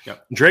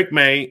 Yep. Drake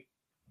May,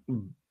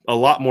 a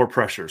lot more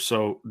pressure.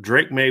 So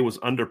Drake May was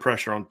under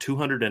pressure on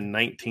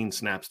 219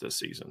 snaps this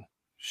season,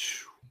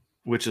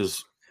 which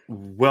is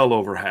well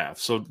over half.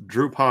 So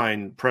Drew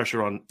Pine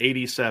pressured on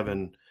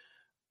 87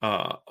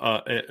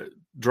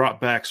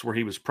 dropbacks where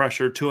he was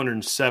pressured,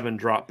 207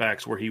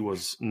 dropbacks where he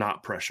was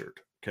not pressured.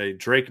 Okay.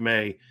 Drake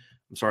May,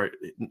 I'm sorry,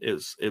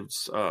 it's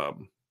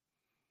trying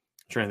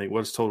to think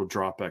what's total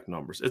dropback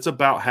numbers. It's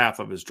about half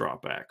of his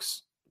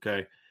dropbacks.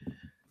 Okay.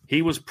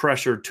 He was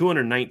pressured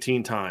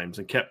 219 times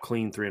and kept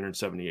clean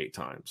 378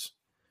 times.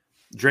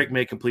 Drake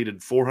May completed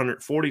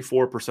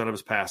 444% of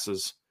his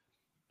passes,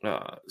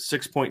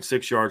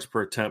 6.6 yards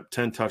per attempt,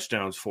 10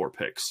 touchdowns, 4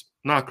 picks.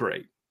 Not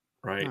great,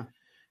 right? Huh.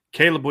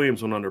 Caleb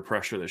Williams went under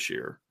pressure this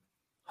year.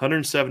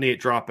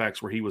 178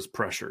 dropbacks where he was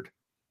pressured,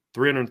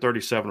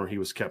 337 where he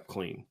was kept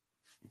clean.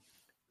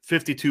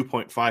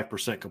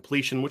 52.5%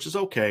 completion, which is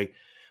okay,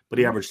 but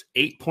he averaged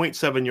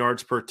 8.7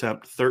 yards per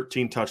attempt,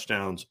 13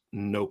 touchdowns,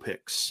 no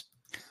picks.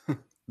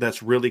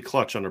 That's really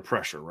clutch under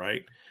pressure,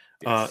 right?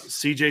 Yes.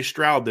 CJ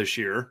Stroud this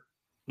year,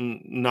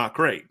 not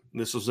great.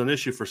 This was an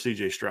issue for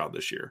CJ Stroud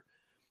this year.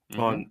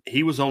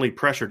 He was only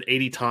pressured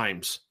 80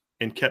 times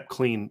and kept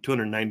clean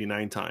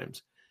 299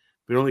 times.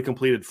 But only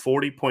completed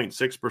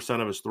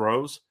 40.6% of his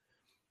throws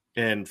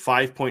and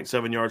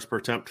 5.7 yards per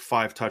attempt,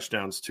 5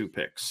 touchdowns, 2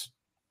 picks,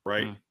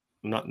 right?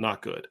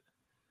 Not good.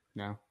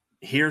 No.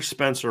 Here's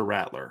Spencer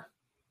Rattler.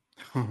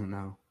 Oh,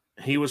 no.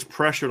 He was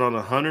pressured on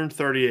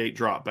 138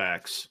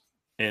 dropbacks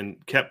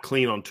and kept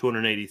clean on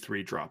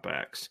 283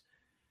 dropbacks.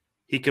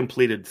 He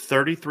completed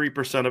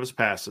 33% of his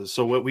passes.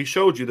 So what we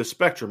showed you, the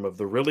spectrum of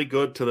the really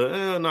good to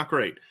the not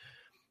great.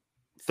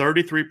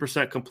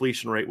 33%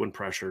 completion rate when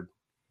pressured,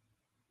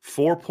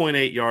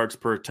 4.8 yards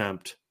per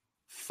attempt,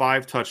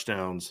 5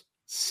 touchdowns,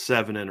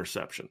 7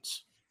 interceptions.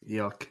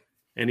 Yuck.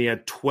 And he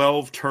had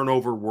 12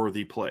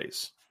 turnover-worthy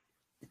plays,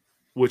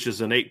 which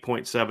is an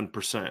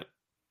 8.7%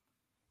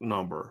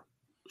 number.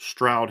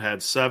 Stroud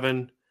had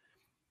 7.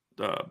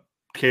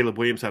 Caleb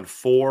Williams had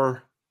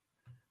 4.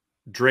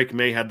 Drake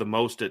May had the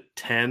most at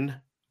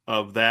 10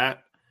 of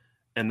that,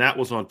 and that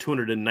was on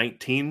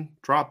 219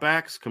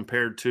 dropbacks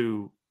compared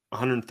to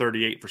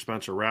 138 for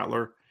Spencer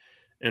Rattler,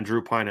 and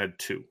Drew Pine had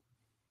 2.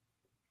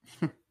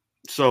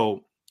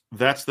 So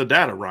that's the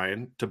data,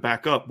 Ryan, to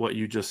back up what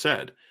you just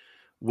said.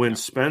 When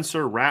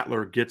Spencer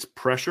Rattler gets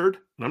pressured,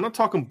 and I'm not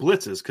talking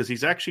blitzes because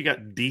he's actually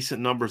got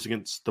decent numbers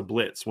against the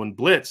blitz. When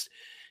blitzed,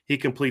 he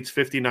completes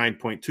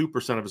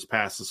 59.2% of his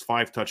passes,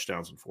 5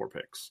 touchdowns, and 4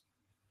 picks.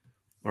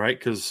 All right,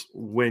 because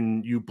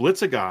when you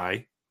blitz a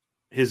guy,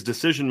 his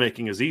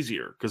decision-making is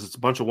easier because it's a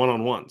bunch of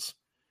one-on-ones.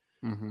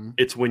 Mm-hmm.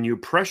 It's when you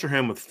pressure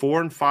him with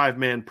 4- and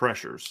 5-man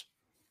pressures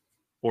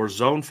or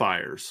zone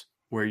fires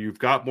where you've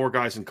got more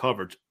guys in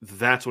coverage,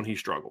 that's when he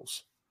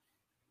struggles.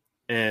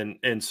 And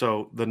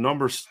so the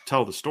numbers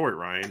tell the story,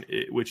 Ryan,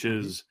 which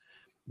is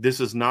this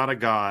is not a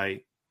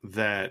guy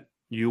that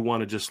you want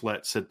to just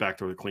let sit back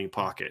to the clean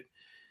pocket.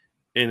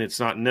 And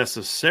it's not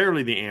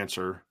necessarily the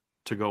answer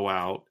to go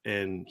out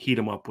and heat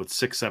him up with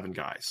 6-7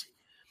 guys.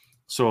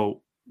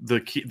 So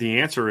the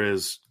answer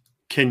is,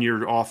 can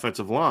your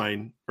offensive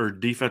line or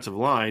defensive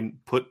line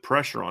put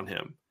pressure on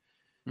him?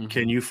 Mm-hmm.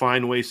 Can you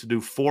find ways to do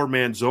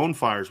 4-man zone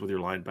fires with your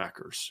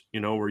linebackers,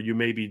 where you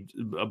maybe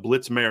a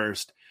blitz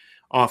Marist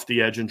off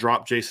the edge and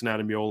drop Jason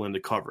Adamiola into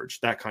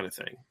coverage, that kind of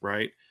thing,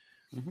 right?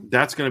 Mm-hmm.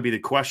 That's going to be the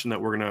question that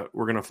we're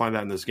gonna find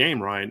out in this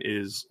game, Ryan,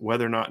 is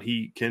whether or not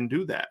he can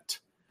do that,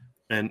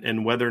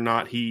 and whether or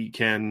not he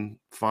can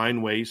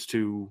find ways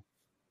to,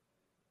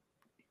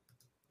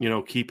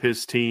 keep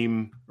his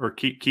team or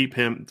keep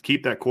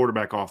that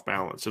quarterback off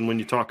balance. And when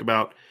you talk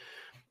about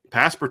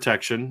pass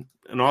protection,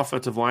 an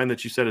offensive line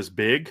that you said is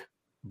big,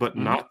 but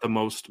mm-hmm. not the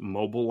most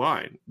mobile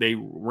line. They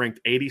ranked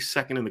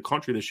 82nd in the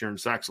country this year in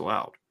sacks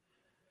allowed.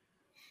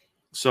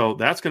 So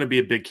that's going to be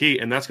a big key,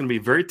 and that's going to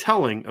be very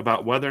telling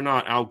about whether or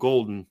not Al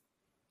Golden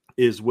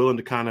is willing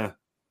to kind of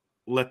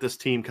let this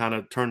team kind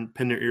of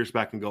pin their ears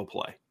back and go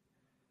play.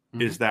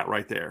 Mm-hmm. Is that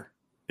right there?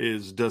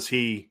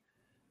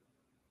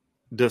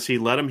 Does he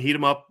let him heat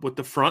him up with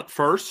the front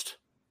first,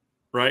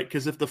 right?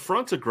 Because if the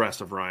front's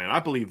aggressive, Ryan, I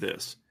believe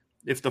this.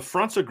 If the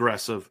front's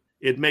aggressive,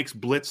 it makes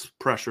blitz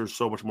pressures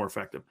so much more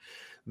effective.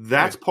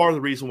 That's right. Part of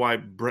the reason why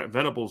Brent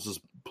Venables'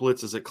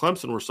 blitzes at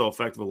Clemson were so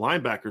effective with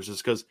linebackers is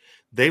because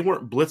they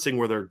weren't blitzing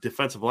where their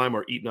defensive linemen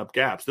were eating up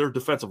gaps. Their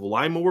defensive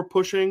linemen were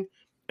pushing,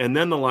 and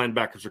then the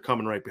linebackers are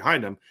coming right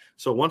behind them.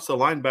 So once the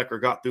linebacker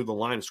got through the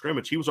line of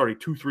scrimmage, he was already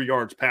 2-3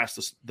 yards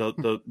past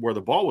the where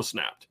the ball was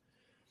snapped.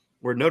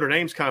 Where Notre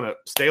Dame's kind of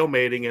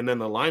stalemating, and then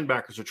the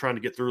linebackers are trying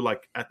to get through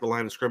like at the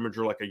line of scrimmage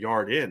or like a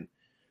yard in.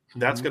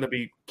 That's mm-hmm. going to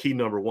be key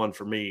number one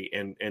for me,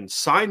 and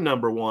sign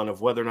number one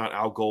of whether or not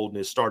Al Golden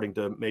is starting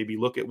to maybe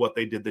look at what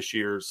they did this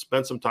year,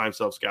 spend some time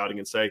self-scouting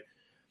and say,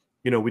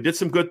 we did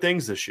some good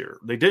things this year.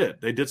 They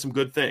did some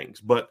good things,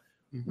 but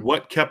mm-hmm.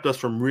 what kept us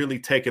from really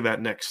taking that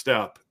next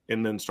step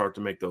and then start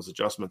to make those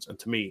adjustments? And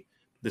to me,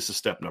 this is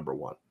step number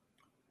one.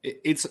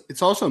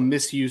 It's also a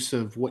misuse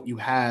of what you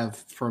have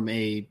from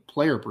a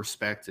player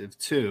perspective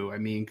too. I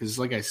mean, because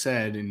like I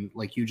said, and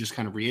like you just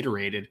kind of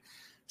reiterated,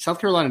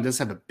 South Carolina does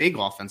have a big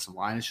offensive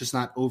line. It's just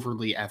not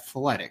overly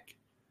athletic.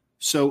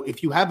 So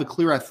if you have a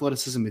clear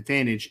athleticism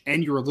advantage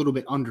and you're a little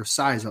bit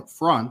undersized up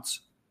front,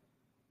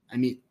 I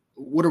mean,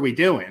 what are we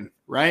doing,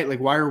 right? Like,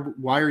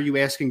 why are you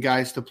asking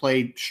guys to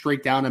play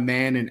straight down a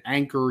man and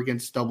anchor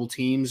against double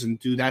teams and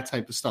do that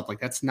type of stuff?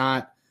 Like, it's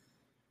not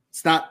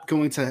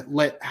going to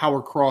let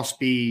Howard Cross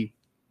be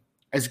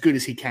as good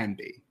as he can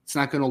be. It's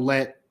not going to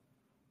let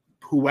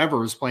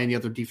whoever is playing the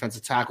other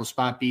defensive tackle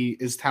spot be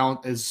as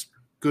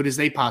good as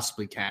they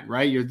possibly can,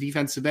 right? Your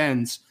defensive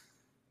ends,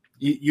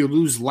 you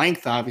lose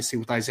length, obviously,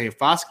 with Isaiah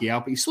Foskey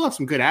out, but you still have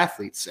some good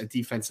athletes at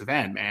defensive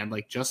end, man.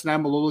 Like Justin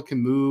Amalola can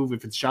move.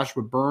 If it's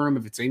Joshua Burnham,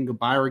 if it's Aiden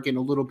Gobaira getting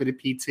a little bit of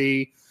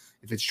PT,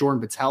 if it's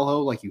Jordan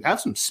Botelho, like you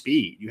have some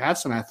speed, you have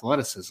some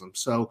athleticism.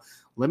 So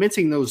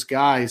limiting those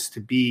guys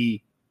to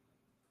be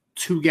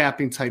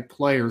two-gapping type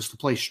players to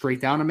play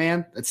straight down a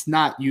man, that's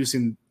not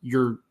using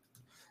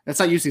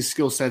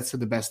skill sets to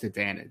the best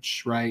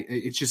advantage, right?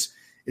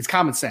 It's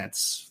common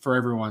sense for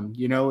everyone.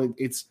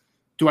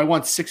 Do I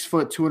want 6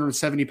 foot,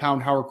 270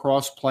 pound Howard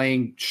Cross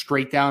playing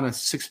straight down a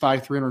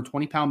 6'5",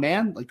 320 pound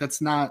man? Like that's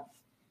not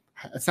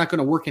going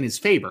to work in his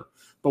favor.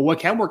 But what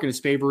can work in his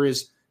favor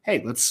is,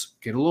 hey, let's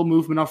get a little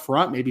movement up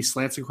front, maybe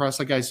slants across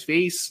that guy's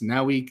face.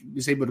 Now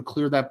he's able to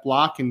clear that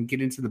block and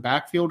get into the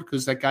backfield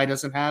because that guy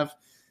doesn't have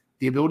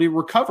the ability to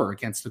recover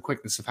against the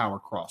quickness of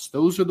Howard Cross.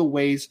 Those are the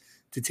ways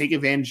to take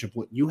advantage of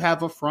what you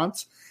have up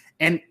front.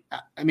 And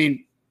I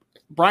mean,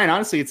 Brian,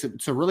 honestly,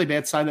 it's a really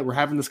bad sign that we're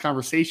having this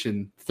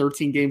conversation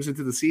 13 games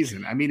into the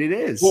season. I mean, it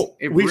is. Well,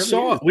 we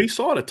saw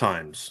it at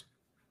times.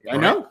 I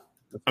know.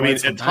 I mean,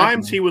 at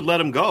times he would let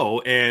them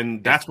go,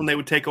 and that's when they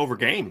would take over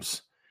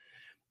games.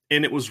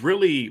 And it was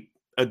really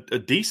a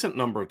decent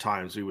number of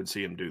times we would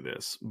see him do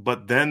this.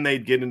 But then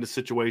they'd get into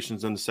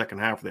situations in the second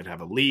half where they'd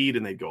have a lead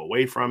and they'd go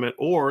away from it,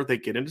 or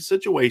they'd get into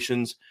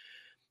situations.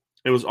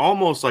 It was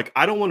almost like,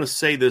 I don't want to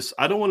say this.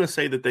 I don't want to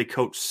say that they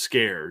coach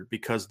scared,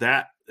 because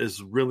that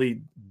is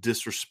really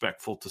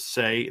disrespectful to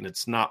say, and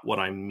it's not what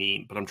I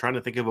mean. But I'm trying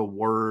to think of a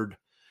word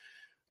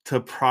to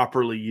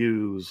properly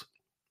use.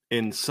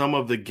 In some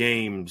of the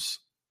games,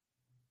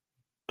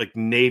 like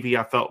Navy,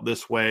 I felt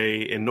this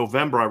way. In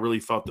November, I really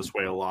felt this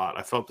way a lot.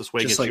 I felt this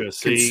way just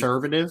against like USC.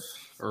 Conservative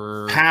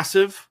or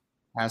passive,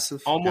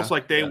 almost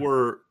like they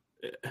were.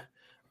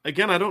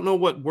 Again, I don't know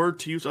what word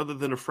to use other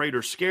than afraid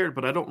or scared,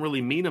 but I don't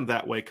really mean them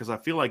that way, because I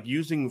feel like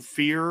using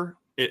fear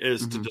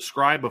is to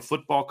describe a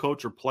football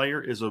coach or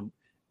player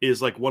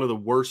is like one of the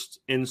worst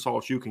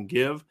insults you can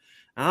give.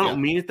 And I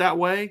don't mean it that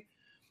way.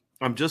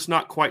 I'm just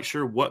not quite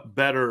sure what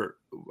better.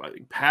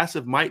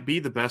 Passive might be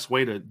the best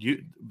word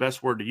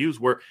to use,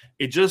 where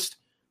it just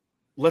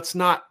let's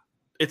not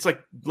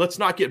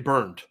get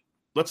burned.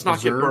 Let's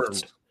not get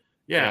burned.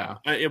 Yeah.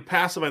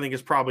 Passive, I think,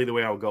 is probably the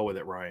way I would go with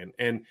it, Ryan.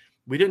 And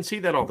we didn't see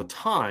that all the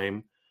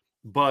time,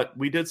 but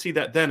we did see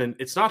that then. And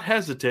it's not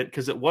hesitant,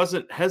 because it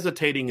wasn't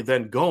hesitating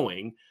then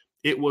going.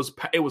 It was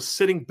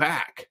sitting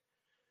back.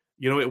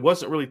 It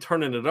wasn't really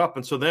turning it up.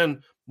 And so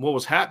then what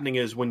was happening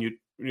is when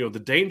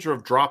the danger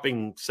of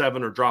dropping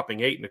 7 or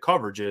dropping 8 in the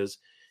coverage is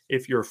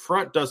if your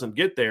front doesn't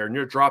get there and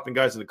you're dropping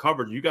guys in the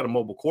coverage, you got a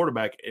mobile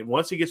quarterback. And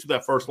once he gets to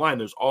that first line,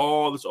 there's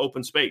all this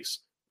open space,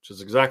 which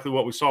is exactly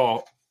what we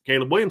saw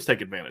Caleb Williams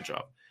take advantage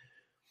of.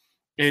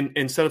 And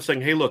instead of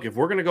saying, hey, look, if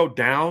we're going to go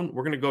down,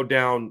 we're going to go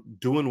down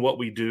doing what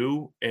we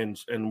do, and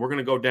we're going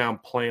to go down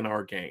playing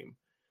our game.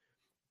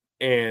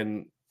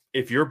 And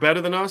if you're better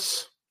than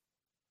us,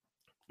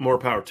 more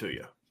power to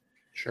you.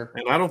 Sure.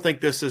 And I don't think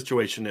this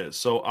situation is.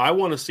 So I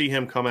want to see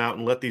him come out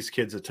and let these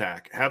kids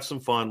attack, have some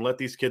fun, let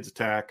these kids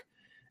attack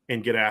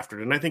and get after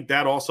it. And I think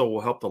that also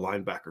will help the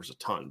linebackers a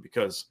ton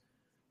because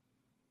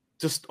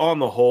just on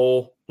the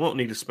whole, we won't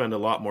need to spend a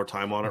lot more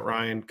time on it,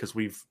 Ryan, because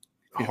we've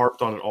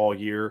harped on it all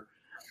year.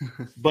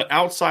 But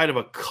outside of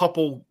a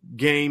couple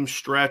game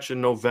stretch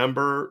in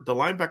November, the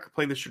linebacker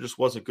play this year just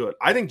wasn't good.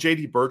 I think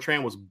J.D.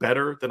 Bertrand was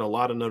better than a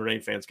lot of Notre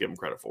Dame fans give him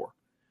credit for.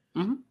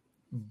 Mm-hmm.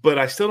 But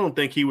I still don't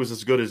think he was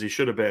as good as he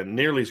should have been,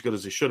 nearly as good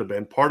as he should have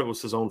been. Part of it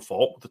was his own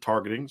fault with the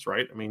targetings,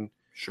 right? I mean,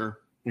 sure.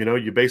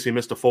 You basically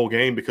missed a full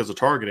game because of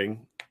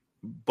targeting.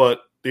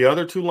 But the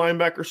other 2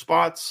 linebacker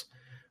spots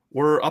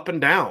were up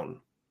and down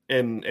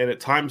and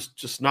at times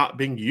just not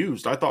being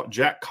used. I thought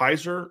Jack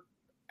Kaiser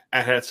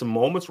had some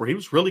moments where he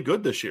was really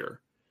good this year.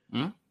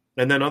 Mm-hmm.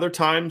 And then other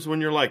times when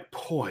you're like,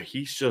 boy,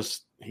 he's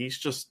just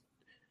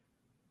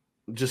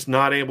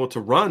not able to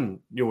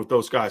run, with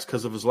those guys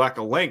because of his lack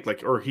of length.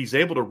 Or he's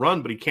able to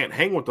run, but he can't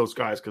hang with those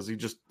guys because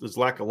his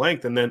lack of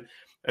length. And then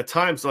at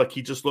times,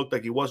 he just looked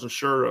like he wasn't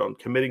sure on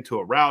committing to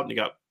a route and he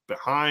got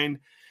behind.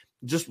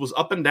 Just was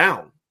up and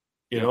down.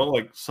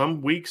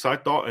 Some weeks I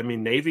thought,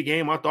 Navy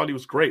game, I thought he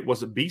was great.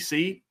 Was it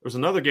BC? There was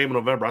another game in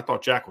November. I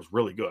thought Jack was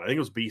really good. I think it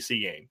was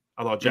BC game.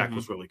 I thought Jack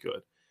was really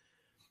good.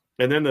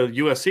 And then the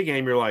USC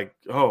game, you're like,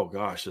 oh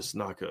gosh, this is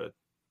not good.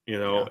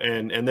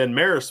 And then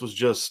Marist was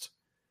just.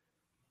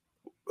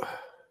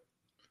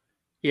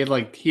 He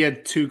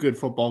had 2 good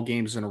football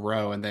games in a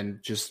row, and then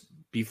just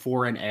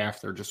before and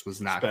after just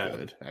was not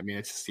good.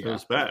 It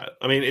was bad.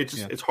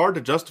 It's hard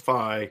to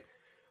justify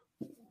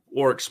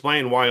or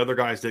explain why other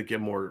guys did get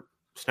more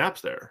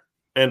snaps there.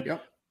 And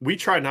we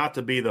try not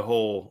to be the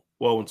whole,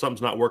 well, when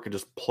something's not working,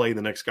 just play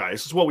the next guy.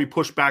 This is what we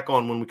push back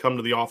on when we come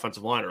to the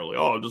offensive line early.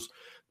 Oh, just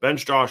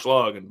bench Josh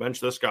Lugg and bench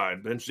this guy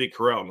and bench Zeke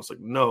Correll. And it's like,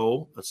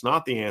 no, that's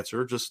not the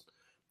answer. Just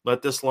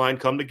let this line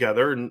come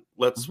together and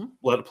let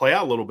it play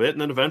out a little bit.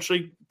 And then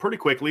eventually, pretty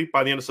quickly,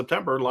 by the end of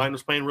September, the line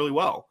was playing really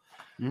well.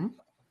 Mm-hmm.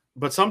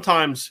 But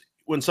sometimes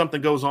when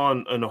something goes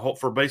on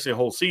for basically a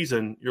whole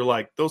season, you're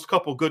like, those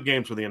couple good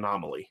games were the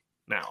anomaly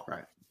now.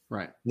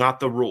 Right. Not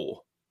the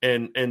rule.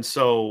 And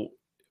so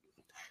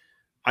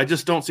I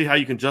just don't see how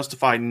you can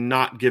justify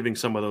not giving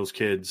some of those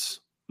kids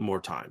more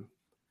time.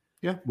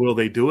 Yeah. Will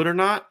they do it or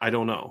not? I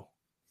don't know.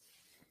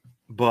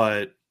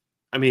 But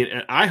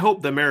I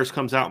hope that Marist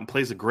comes out and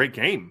plays a great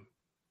game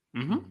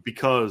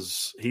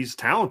because he's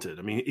talented.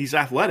 He's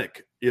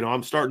athletic.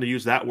 I'm starting to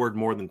use that word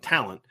more than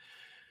talent.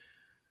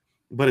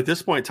 But at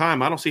this point in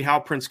time, I don't see how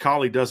Prince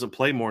Colley doesn't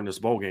play more in this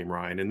bowl game,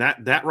 Ryan. And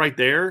that right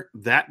there,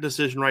 that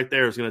decision right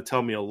there is going to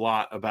tell me a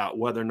lot about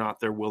whether or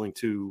not they're willing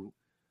to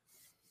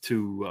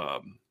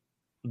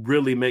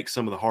really make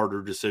some of the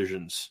harder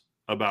decisions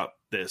about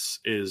this.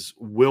 Is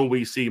will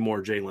we see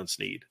more Jalen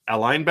Sneed, a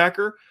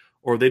linebacker,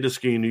 or are they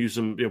just going to use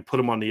him, put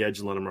him on the edge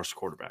and let him rush the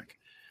quarterback?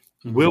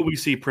 Mm-hmm. Will we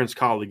see Prince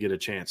Colley get a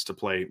chance to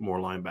play more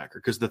linebacker?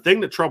 Because the thing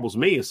that troubles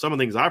me is some of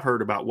the things I've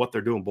heard about what they're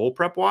doing bowl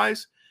prep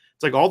wise.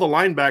 It's like all the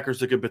linebackers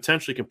that could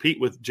potentially compete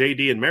with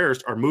JD and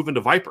Marist are moving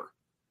to Viper.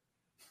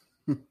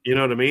 You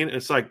know what I mean?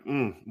 It's like,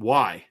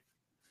 why?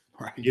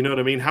 Right. You know what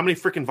I mean? How many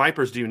freaking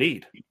Vipers do you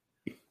need?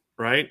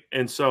 Right.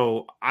 And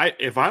so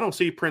if I don't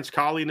see Prince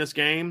Colley in this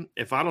game,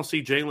 if I don't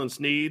see Jalen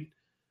Sneed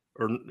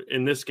or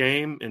in this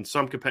game in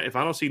some capacity, if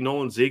I don't see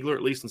Nolan Ziegler,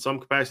 at least in some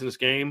capacity in this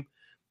game,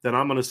 then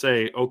I'm going to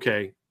say,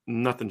 okay,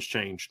 nothing's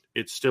changed.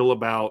 It's still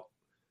about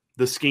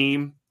the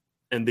scheme.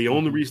 And the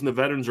only reason the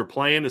veterans are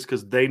playing is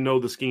because they know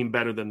the scheme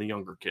better than the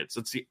younger kids.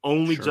 It's the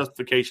only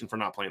justification for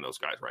not playing those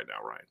guys right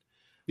now, Ryan.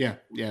 Yeah.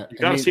 You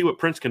got to see what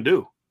Prince can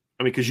do.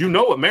 Because you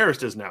know what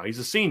Marist is now. He's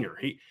a senior.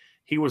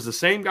 He was the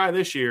same guy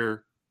this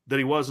year that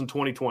he was in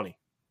 2020.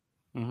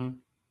 Mm-hmm.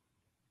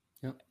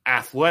 Yep.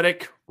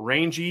 Athletic,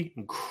 rangy,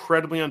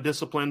 incredibly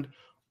undisciplined,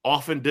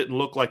 often didn't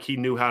look like he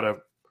knew how to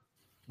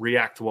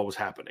react to what was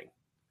happening.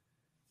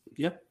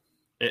 Yep.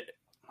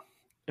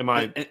 Am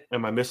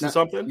I missing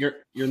something?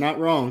 You're not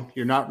wrong.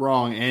 You're not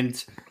wrong.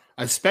 And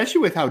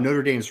especially with how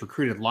Notre Dame's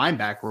recruited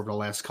linebacker over the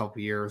last couple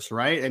of years,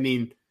 right?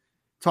 You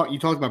talked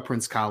about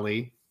Prince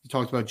Colley. You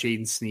talked about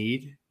Jalen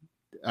Sneed,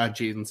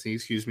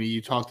 excuse me.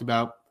 You talked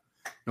about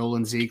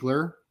Nolan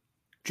Ziegler.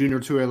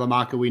 Junior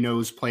Tuihalamaka, we know,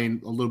 is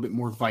playing a little bit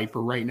more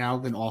Viper right now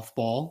than off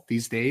ball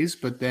these days.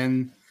 But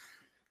then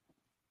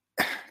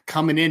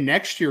coming in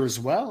next year as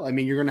well,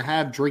 you're going to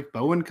have Drake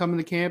Bowen coming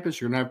to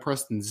campus. You're going to have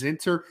Preston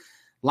Zinter.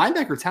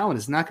 Linebacker talent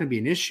is not going to be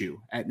an issue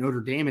at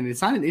Notre Dame, and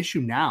it's not an issue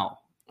now,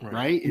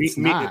 right? It's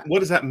not. What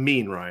does that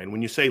mean, Ryan?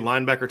 When you say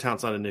linebacker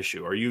talent's not an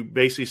issue, are you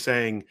basically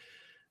saying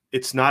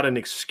it's not an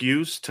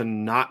excuse to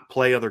not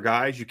play other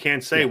guys. You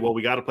can't say, well,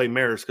 we got to play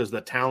Marist because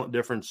the talent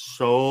difference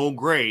so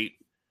great.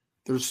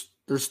 There's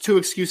two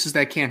excuses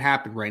that can't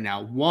happen right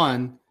now.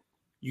 One,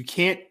 you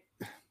can't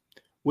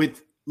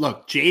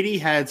look, JD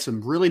had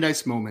some really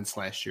nice moments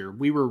last year.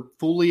 We were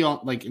fully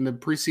on, like in the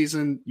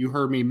preseason, you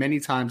heard me many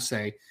times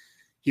say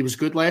he was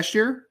good last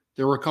year.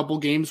 There were a couple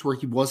games where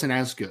he wasn't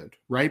as good,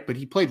 right? But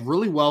he played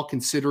really well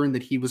considering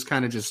that he was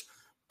kind of just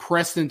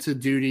pressed into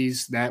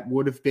duties that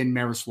would have been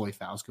Marist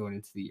Loifau's going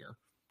into the year.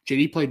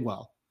 JD played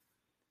well.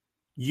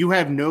 You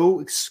have no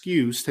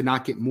excuse to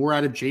not get more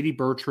out of JD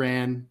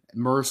Bertrand,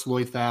 Marist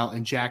Loifau,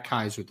 and Jack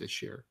Kaiser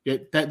this year.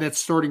 That's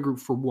starting group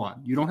for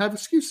one. You don't have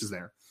excuses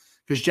there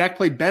because Jack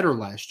played better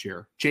last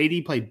year.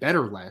 JD played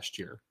better last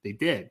year. They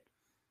did.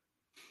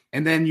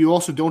 And then you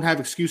also don't have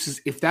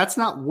excuses if that's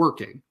not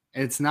working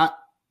and it's not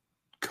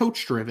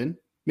coach driven.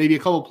 Maybe a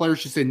couple of players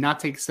should say not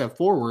take a step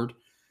forward.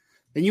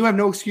 Then you have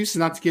no excuses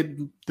not to get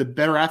the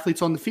better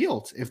athletes on the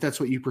field if that's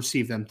what you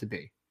perceive them to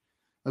be.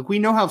 Like we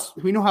know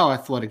how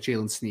athletic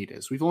Jalen Snead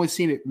is. We've only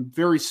seen it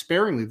very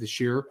sparingly this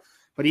year,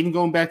 but even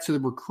going back to the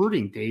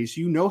recruiting days,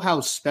 you know how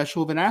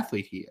special of an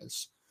athlete he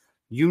is.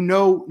 You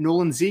know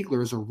Nolan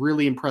Ziegler is a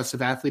really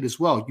impressive athlete as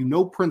well. You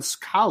know Prince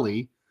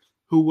Collie,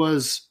 who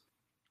was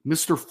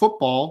Mr.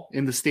 Football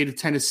in the state of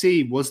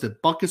Tennessee, was the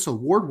Buckus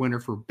Award winner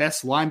for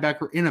best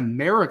linebacker in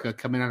America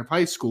coming out of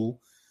high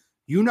school.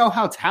 You know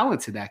how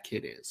talented that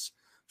kid is.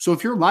 So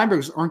if your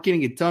linebackers aren't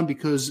getting it done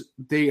because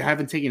they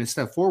haven't taken a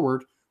step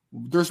forward,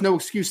 there's no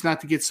excuse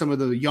not to get some of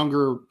the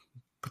younger,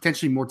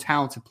 potentially more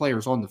talented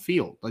players on the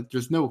field. Like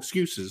there's no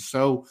excuses.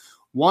 So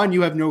one,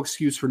 you have no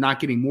excuse for not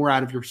getting more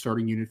out of your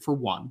starting unit for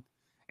one.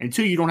 And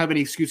two, you don't have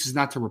any excuses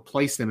not to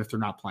replace them if they're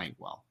not playing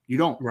well. You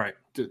don't. Right.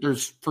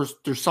 There's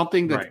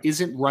something that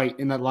isn't right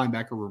in that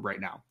linebacker room right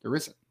now. There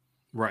isn't.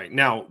 Right.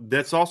 Now,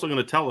 that's also going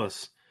to tell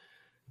us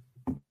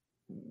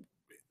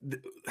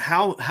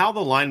how the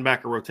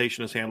linebacker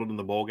rotation is handled in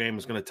the bowl game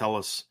is going to tell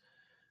us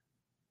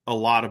a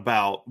lot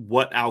about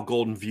what Al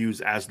Golden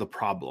views as the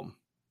problem.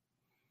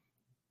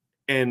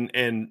 And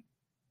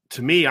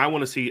to me, I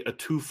want to see a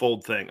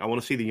twofold thing. I want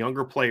to see the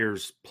younger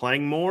players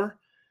playing more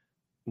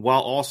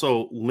while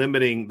also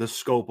limiting the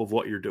scope of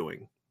what you're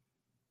doing.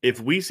 If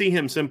we see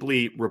him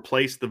simply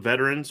replace the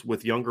veterans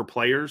with younger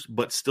players,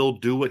 but still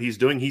do what he's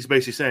doing, he's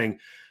basically saying,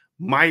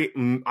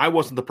 I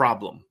wasn't the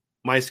problem.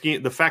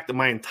 The fact that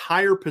my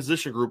entire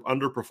position group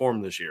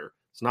underperformed this year,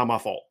 it's not my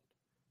fault.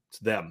 It's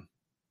them.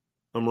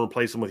 I'm going to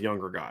replace them with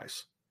younger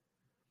guys.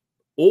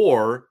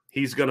 Or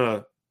he's going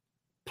to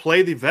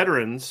play the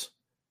veterans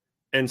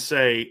and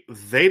say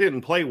they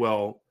didn't play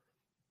well.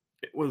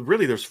 Well,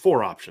 really, there's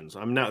four options.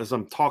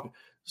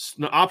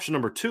 Option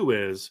number two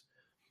is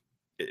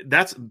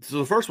so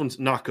the first one's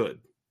not good.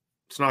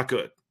 It's not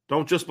good.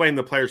 Don't just blame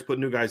the players, put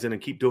new guys in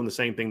and keep doing the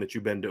same thing that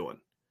you've been doing.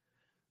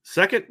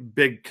 Second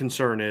big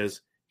concern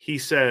is he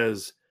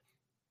says,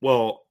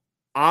 well,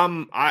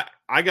 I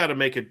got to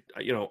make it,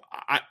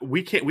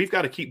 we've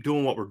got to keep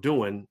doing what we're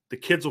doing. The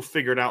kids will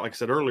figure it out, like I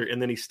said earlier.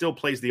 And then he still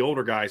plays the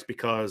older guys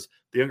because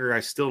the younger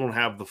guys still don't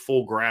have the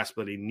full grasp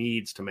that he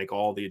needs to make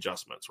all the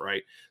adjustments.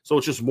 Right. So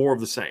it's just more of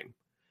the same.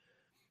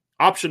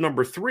 Option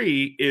number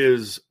three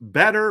is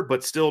better,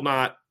 but still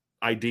not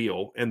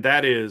ideal. And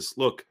that is,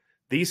 look,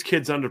 these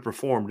kids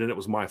underperformed and it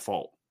was my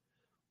fault.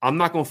 I'm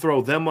not going to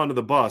throw them under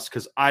the bus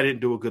because I didn't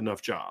do a good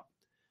enough job.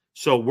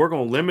 So we're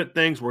going to limit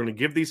things. We're going to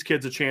give these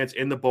kids a chance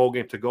in the bowl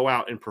game to go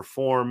out and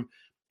perform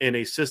in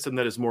a system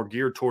that is more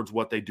geared towards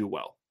what they do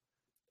well,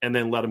 and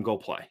then let them go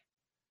play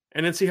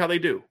and then see how they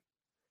do.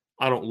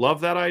 I don't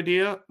love that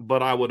idea,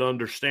 but I would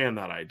understand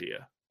that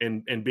idea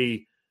and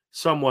be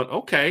somewhat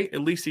okay.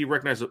 At least he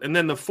recognizes it. And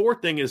then the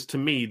fourth thing is, to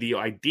me, the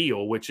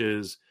ideal, which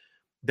is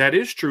that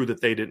is true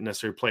that they didn't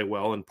necessarily play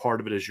well, and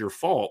part of it is your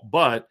fault.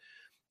 But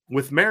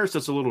with Marist,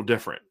 it's a little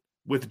different.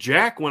 With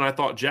Jack, when I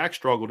thought Jack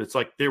struggled, it's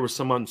like there was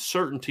some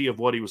uncertainty of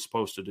what he was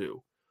supposed to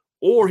do.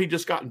 Or he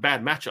just got in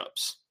bad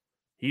matchups.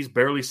 He's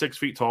barely 6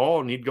 feet tall,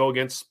 and he'd go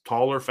against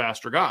taller,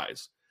 faster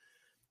guys.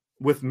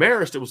 With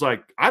Marist, it was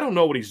like, I don't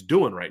know what he's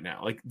doing right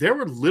now. Like, there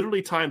were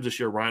literally times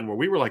this year, Ryan, where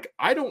we were like,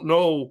 I don't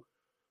know,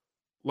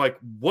 like,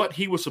 what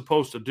he was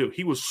supposed to do.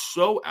 He was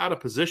so out of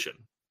position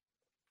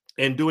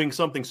and doing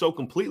something so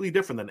completely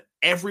different than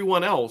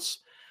everyone else.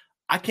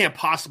 I can't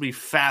possibly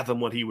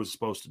fathom what he was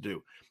supposed to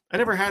do. I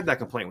never had that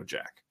complaint with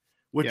Jack.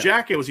 With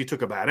Jack, it was he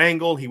took a bad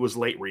angle. He was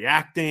late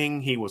reacting.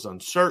 He was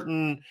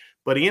uncertain,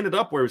 but he ended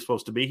up where he was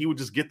supposed to be. He would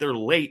just get there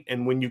late.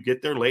 And when you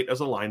get there late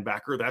as a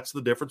linebacker, that's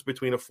the difference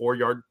between a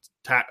 4-yard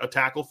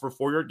tackle for a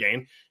 4-yard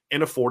gain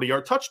and a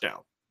 40-yard touchdown,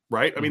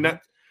 right? I mean,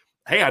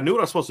 hey, I knew what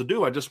I was supposed to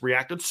do. I just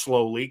reacted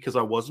slowly because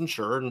I wasn't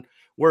sure. And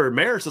where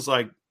Marist is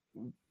like,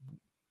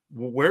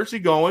 where's he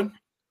going?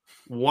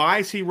 Why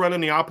is he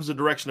running the opposite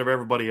direction of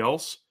everybody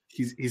else?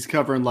 He's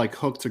covering like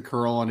hook to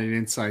curl on an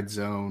inside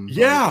zone.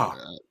 Yeah.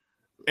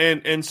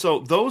 And so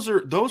those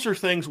are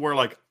things where,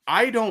 like,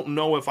 I don't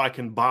know if I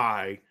can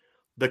buy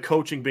the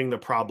coaching being the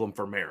problem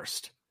for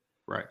Marist.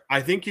 Right.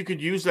 I think you could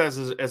use that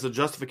as a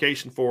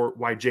justification for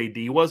why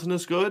JD wasn't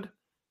as good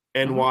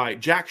and why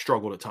Jack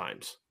struggled at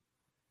times.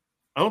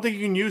 I don't think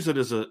you can use it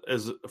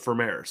as for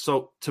Maris.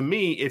 So to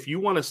me, if you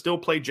want to still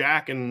play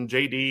Jack and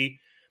JD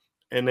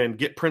and then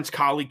get Prince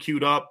Collie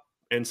queued up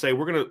and say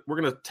we're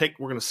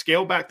gonna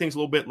scale back things a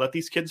little bit, let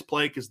these kids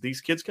play because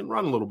these kids can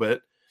run a little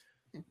bit,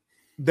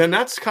 then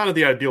that's kind of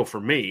the ideal for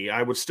me.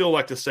 I would still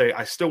like to say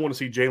I still want to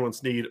see Jalen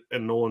Sneed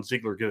and Nolan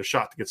Ziegler get a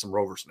shot to get some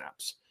rover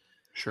snaps.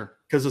 Sure.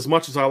 Because as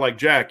much as I like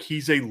Jack,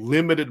 he's a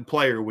limited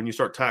player when you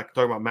start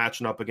talking about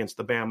matching up against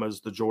the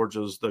Bamas, the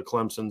Georgias, the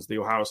Clemsons, the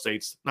Ohio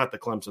States, not the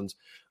Clemsons,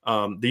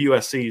 the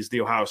USCs,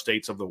 the Ohio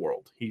States of the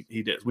world.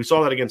 He did. We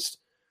saw that against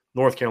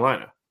North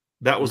Carolina.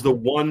 That was the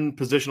one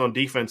position on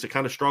defense that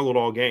kind of struggled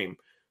all game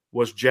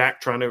was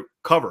Jack trying to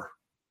cover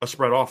a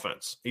spread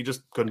offense. He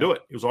just couldn't do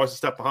it. He was always a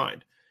step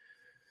behind.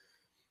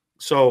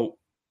 So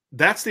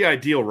that's the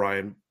ideal,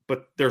 Ryan.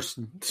 But there's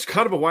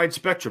kind of a wide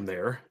spectrum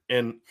there,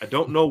 and I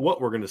don't know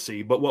what we're going to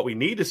see. But what we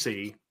need to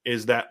see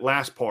is that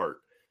last part.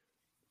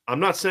 I'm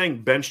not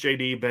saying bench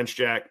JD, bench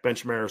Jack,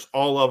 bench Maris,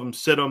 all of them,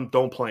 sit them,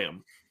 don't play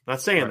them. Not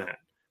saying that.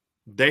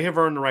 They have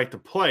earned the right to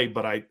play,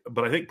 but I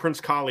think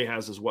Prince Collie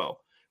has as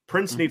well.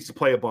 Prince needs to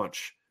play a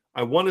bunch.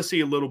 I want to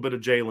see a little bit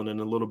of Jalen and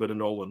a little bit of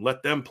Nolan.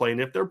 Let them play,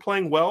 and if they're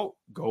playing well,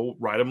 go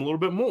ride them a little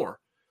bit more.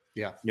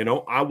 Yeah,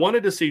 I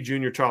wanted to see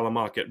Junior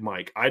Chalamak at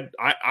Mike.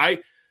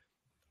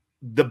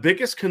 The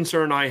biggest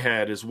concern I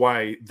had is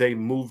why they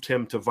moved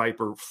him to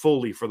Viper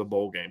fully for the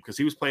bowl game because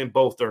he was playing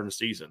both during the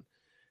season.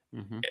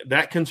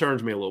 That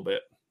concerns me a little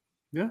bit.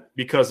 Yeah,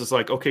 because it's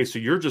like, okay, so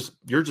you're just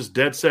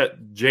dead set.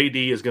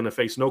 JD is going to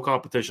face no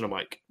competition of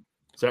Mike.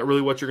 Is that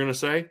really what you're going to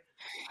say?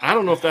 I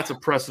don't know if that's a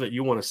precedent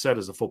you want to set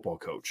as a football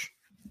coach.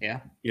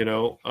 Yeah,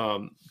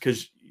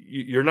 because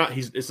you're not.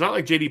 It's not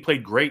like JD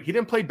played great. He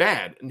didn't play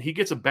bad, and he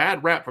gets a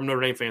bad rap from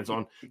Notre Dame fans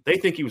on. They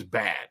think he was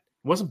bad.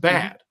 It wasn't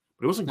bad.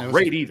 But it wasn't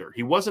great either.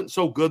 He wasn't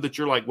so good that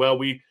you're like, well,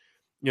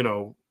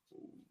 no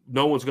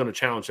one's going to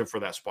challenge him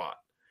for that spot.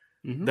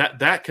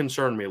 That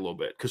concerned me a little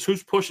bit because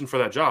who's pushing for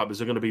that job?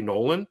 Is it going to be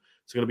Nolan?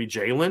 Is it going to be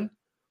Jalen?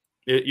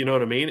 You know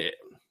what I mean?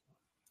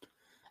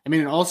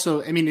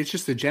 It's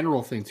just a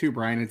general thing too,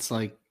 Brian. It's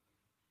like,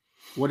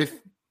 what if,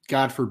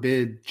 God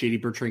forbid,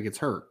 JD Bertrand gets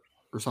hurt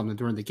or something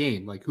during the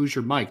game? Like, who's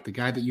your Mike? The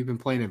guy that you've been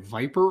playing at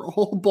Viper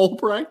all bowl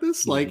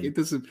practice? Like, it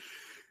doesn't.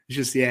 It's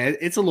just,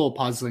 it's a little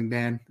puzzling,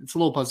 man. It's a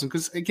little puzzling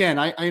because, again,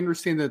 I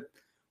understand that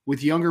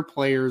with younger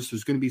players,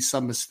 there's going to be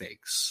some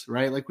mistakes,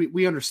 right? Like,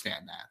 we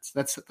understand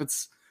that.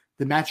 That's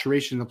the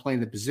maturation of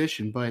playing the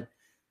position. But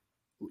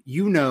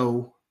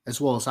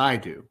as well as I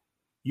do,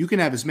 you can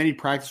have as many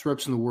practice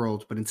reps in the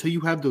world, but until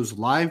you have those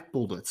live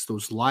bullets,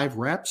 those live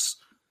reps,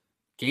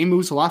 game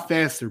moves a lot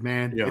faster,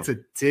 man. Yeah. It's a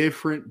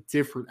different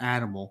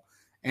animal.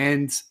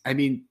 And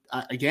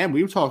again,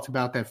 we talked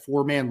about that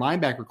 4-man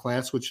linebacker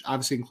class, which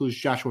obviously includes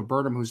Joshua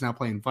Burnham, who's now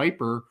playing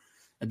Viper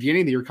at the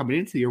beginning of the year, coming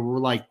into the year. We're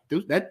like,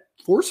 that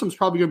foursome's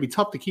probably going to be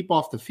tough to keep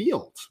off the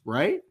field,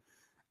 right?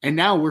 And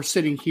now we're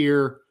sitting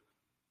here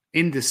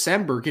in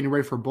December getting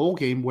ready for a bowl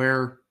game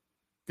where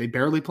they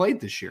barely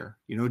played this year.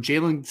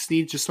 Jalen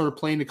Sneed just started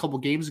playing a couple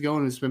games ago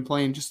and has been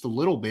playing just a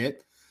little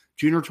bit.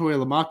 Junior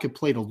Tuihalamaka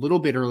played a little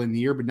bit early in the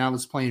year, but now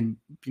it's playing,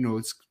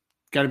 it's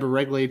got to be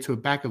regulated to a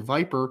back of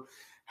Viper.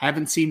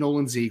 Haven't seen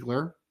Nolan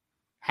Ziegler.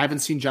 Haven't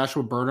seen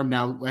Joshua Burnham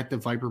now at the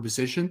Viper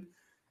position.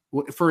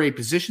 For a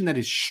position that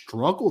has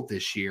struggled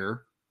this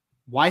year,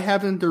 why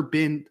haven't there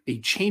been a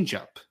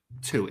change-up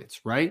to it,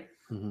 right?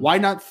 Why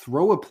not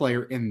throw a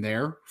player in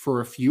there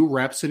for a few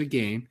reps in a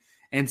game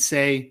and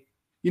say,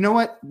 you know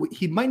what,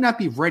 he might not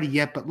be ready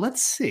yet, but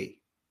let's see,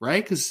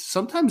 right? Because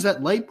sometimes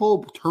that light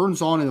bulb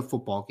turns on in a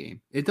football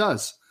game. It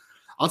does.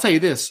 I'll tell you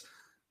this.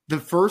 The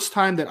first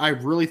time that I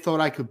really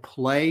thought I could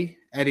play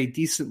at a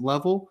decent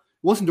level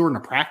wasn't during a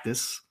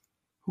practice.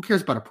 Who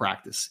cares about a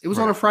practice? It was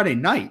on a Friday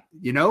night,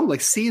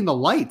 like seeing the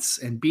lights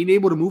and being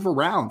able to move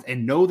around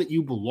and know that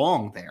you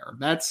belong there.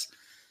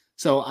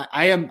 So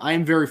I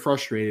am very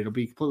frustrated. I'll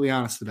be completely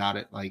honest about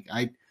it. Like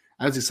I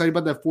was excited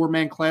about that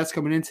 4-man class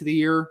coming into the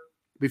year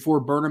before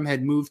Burnham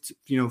had moved,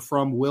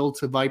 from Will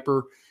to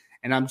Viper.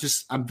 And I'm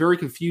very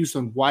confused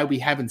on why we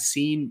haven't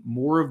seen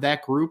more of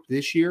that group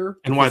this year.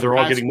 And why they're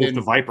all getting moved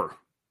to Viper.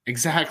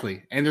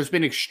 Exactly. And there's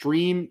been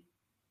extreme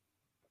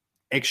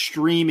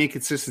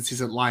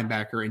inconsistencies at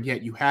linebacker, and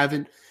yet you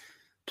haven't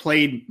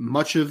played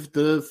much of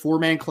the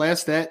 4-man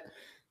class that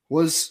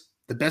was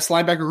the best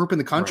linebacker group in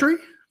the country,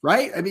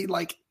 right?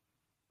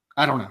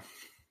 I don't know.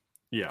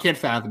 Yeah. Can't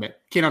fathom it.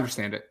 Can't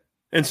understand it.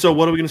 And so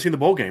what are we going to see in the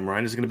bowl game,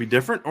 Ryan? Is it going to be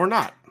different or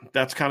not?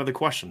 That's kind of the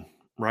question,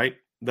 right?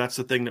 That's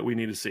the thing that we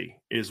need to see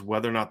is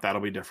whether or not that'll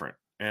be different.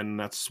 And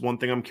that's one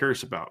thing I'm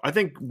curious about. I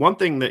think one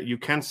thing that you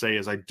can say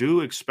is I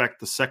do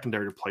expect the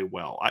secondary to play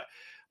well.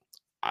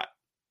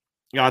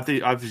 I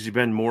think obviously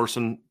Ben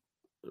Morrison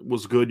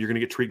was good. You're going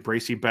to get Tariq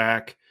Bracy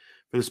back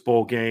for this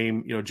bowl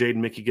game. Jaden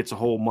Mickey gets a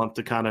whole month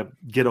to kind of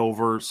get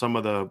over some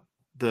of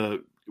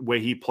the way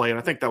he played.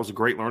 I think that was a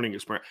great learning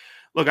experience.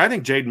 Look, I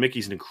think Jaden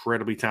Mickey's an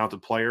incredibly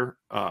talented player.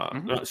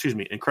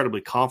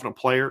 Incredibly confident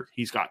player.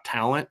 He's got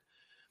talent.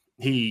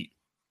 He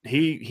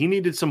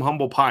needed some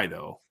humble pie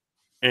though,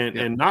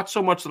 and not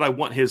so much that I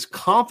want his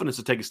confidence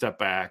to take a step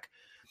back,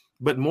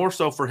 but more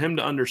so for him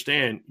to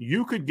understand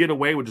you could get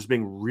away with just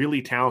being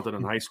really talented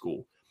in high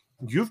school.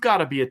 You've got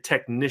to be a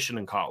technician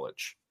in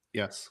college.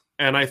 Yes.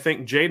 And I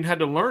think Jaden had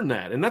to learn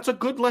that. And that's a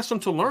good lesson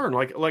to learn.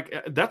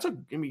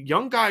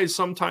 Young guys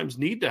sometimes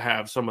need to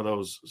have some of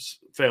those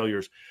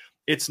failures.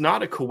 It's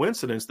not a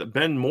coincidence that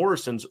Ben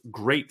Morrison's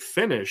great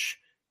finish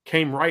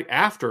came right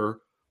after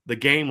the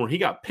game where he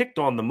got picked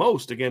on the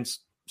most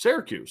against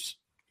Syracuse.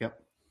 Yep.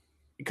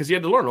 Because he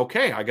had to learn,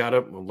 okay, I got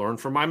to learn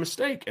from my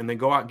mistake and then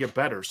go out and get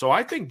better. So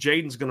I think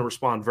Jaden's going to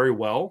respond very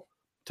well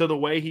to the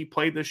way he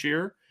played this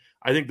year.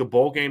 I think the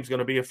bowl game is going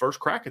to be a first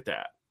crack at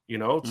that.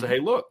 Say, hey,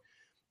 look,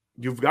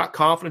 you've got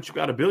confidence, you've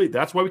got ability.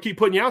 That's why we keep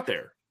putting you out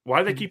there. Why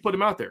do they keep putting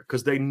him out there?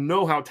 Because they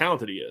know how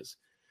talented he is.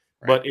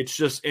 Right. But it's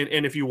just,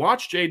 and if you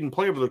watch Jaden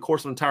play over the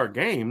course of the entire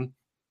game,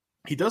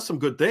 he does some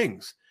good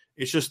things.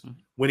 It's just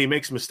when he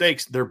makes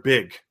mistakes, they're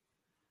big.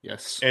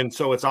 Yes. And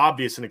so it's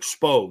obvious and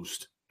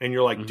exposed. And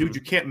you're like, dude,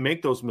 you can't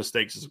make those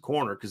mistakes as a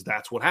corner because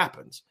that's what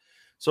happens.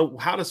 So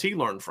how does he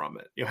learn from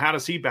it? How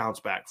does he bounce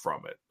back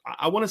from it?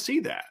 I want to see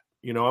that.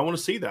 I want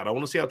to see that. I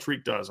want to see how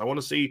Tariq does. I want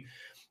to see,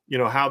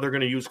 how they're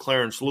going to use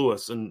Clarence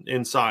Lewis and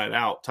inside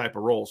out type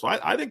of role. So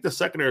I think the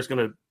secondary is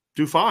going to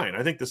do fine.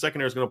 I think the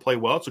secondary is going to play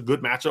well. It's a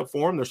good matchup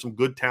for him. There's some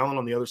good talent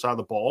on the other side of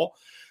the ball.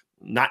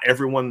 Not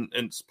everyone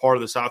in part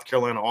of the South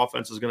Carolina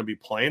offense is going to be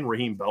playing.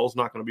 Raheem Bell's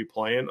not going to be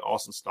playing.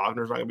 Austin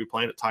Stogner's not going to be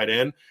playing at tight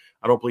end.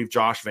 I don't believe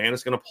Josh Vann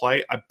is going to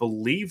play. I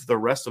believe the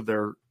rest of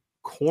their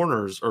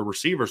corners or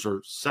receivers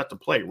are set to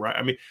play, right?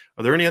 I mean,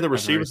 are there any other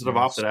receivers that have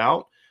opted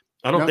out?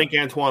 I don't think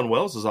Antoine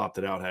Wells has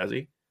opted out, has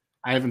he?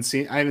 I haven't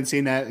seen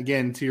that.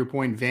 Again, to your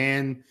point,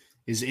 Van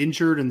is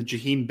injured, and the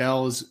Jaheim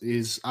Bell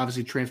is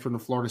obviously transferred to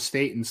Florida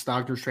State, and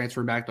Stogner's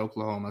transferred back to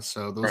Oklahoma.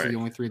 So those are the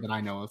only three that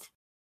I know of.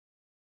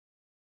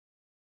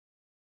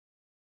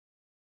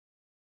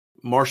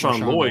 Marshawn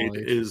Lloyd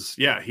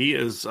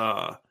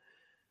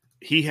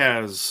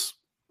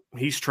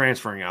he's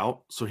transferring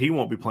out, so he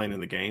won't be playing in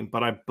the game.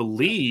 But I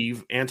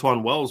believe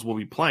Antoine Wells will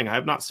be playing. I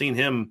have not seen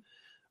him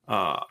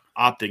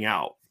opting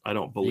out. I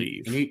don't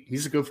believe.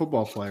 He's a good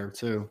football player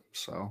too.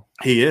 So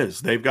he is.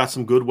 They've got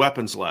some good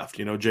weapons left.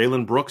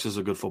 Jalen Brooks is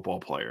a good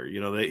football player.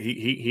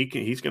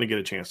 He's going to get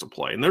a chance to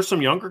play. And there's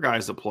some younger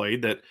guys that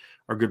played that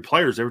are good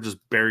players. They were just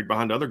buried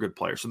behind other good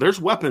players. So there's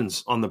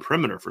weapons on the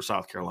perimeter for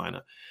South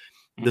Carolina.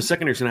 The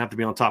secondary is going to have to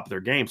be on top of their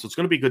game. So it's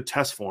going to be a good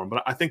test for them,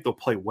 but I think they'll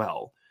play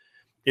well.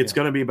 It's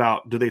going to be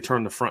about, do they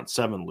turn the front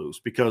seven loose?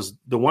 Because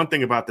the one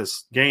thing about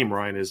this game,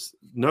 Ryan, is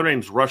Notre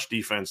Dame's rush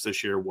defense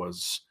this year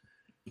was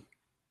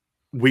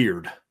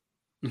weird.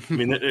 I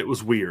mean, it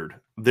was weird.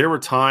 There were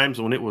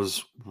times when it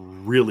was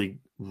really,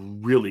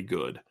 really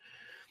good.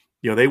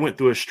 They went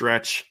through a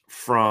stretch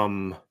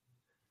from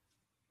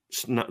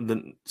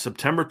the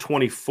September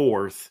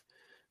 24th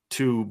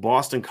to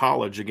Boston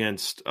College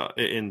against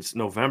in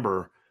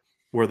November,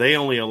 where they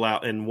only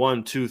allowed in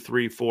 1, 2,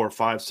 3, 4,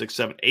 5, 6,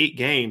 7, 8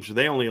 games,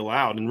 they only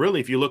allowed. And really,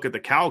 if you look at the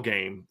Cal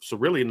game, so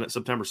really in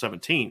September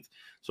 17th,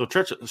 so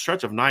a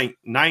stretch of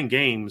nine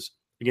games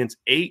against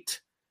 8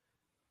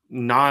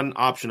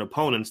 non-option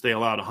opponents, they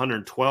allowed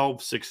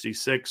 112,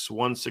 66,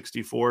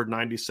 164,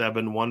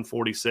 97,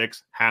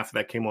 146. Half of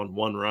that came on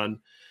one run,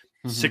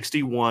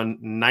 61,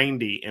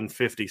 90, and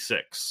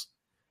 56.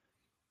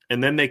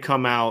 And then they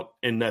come out,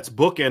 and that's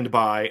bookended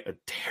by a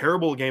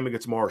terrible game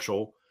against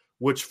Marshall,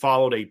 which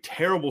followed a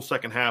terrible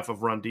second half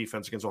of run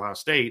defense against Ohio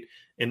State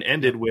and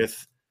ended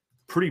with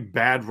pretty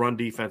bad run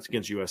defense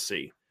against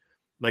USC.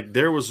 Like,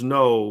 there was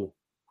no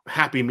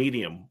happy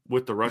medium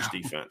with the rush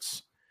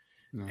defense.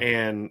 No.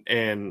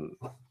 And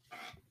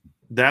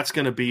that's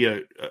going to be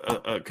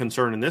a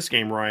concern in this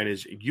game, Ryan,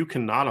 is you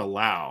cannot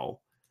allow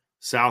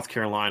South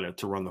Carolina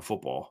to run the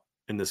football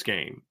in this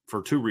game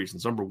for two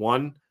reasons. Number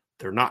one,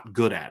 they're not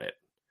good at it.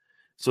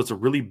 So it's a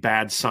really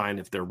bad sign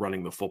if they're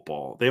running the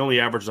football. They only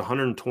averaged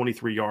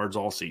 123 yards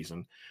all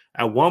season.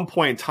 At one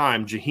point in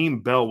time,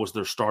 Jaheim Bell was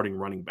their starting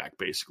running back,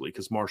 basically,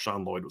 because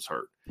Marshawn Lloyd was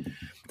hurt.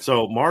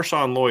 So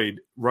Marshawn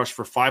Lloyd rushed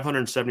for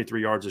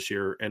 573 yards this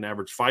year and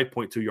averaged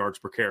 5.2 yards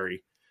per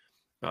carry.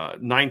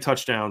 9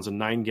 touchdowns in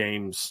 9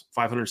 games,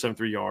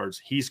 573 yards.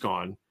 He's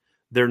gone.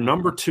 Their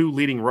number 2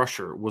 leading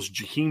rusher was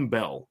Jaheim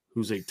Bell,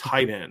 who's a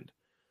tight end,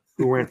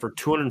 who ran for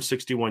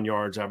 261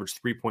 yards,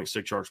 averaged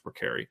 3.6 yards per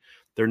carry.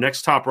 Their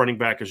next top running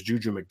back is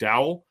Juju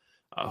McDowell,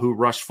 who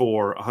rushed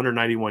for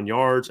 191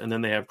 yards. And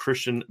then they have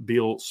Christian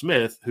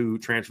Beal-Smith, who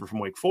transferred from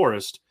Wake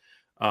Forest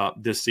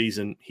this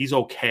season. He's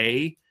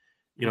okay.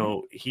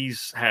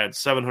 He's had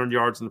 700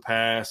 yards in the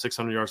past,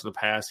 600 yards in the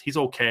past. He's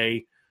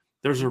okay.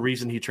 There's a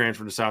reason he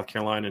transferred to South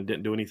Carolina and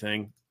didn't do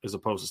anything as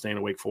opposed to staying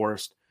at Wake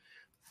Forest.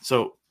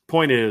 So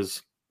point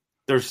is,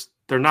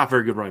 they're not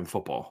very good running the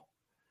football.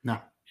 No.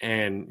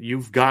 And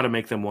you've got to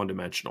make them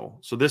one-dimensional.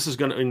 So this is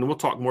going to – and we'll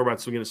talk more about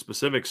this when we get into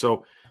specifics.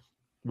 So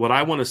what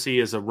I want to see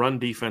is a run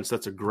defense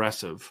that's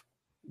aggressive,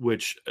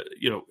 which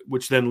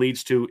then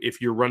leads to,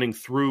 if you're running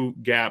through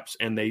gaps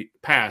and they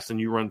pass, and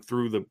you run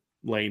through the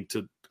lane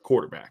to the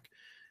quarterback.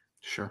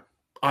 Sure.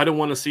 I don't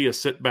want to see a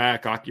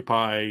sit-back,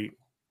 occupy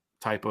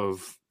type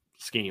of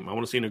scheme. I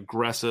want to see an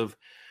aggressive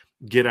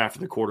get after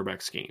the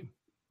quarterback scheme.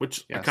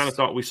 which I Yes. kind of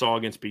thought we saw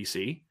against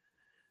BC.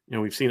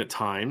 We've seen at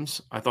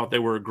times. I thought they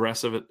were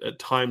aggressive at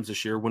times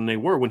this year when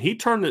he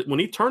turned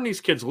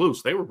these kids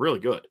loose, they were really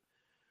good.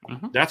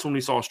 Mm-hmm. That's when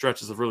we saw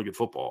stretches of really good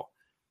football.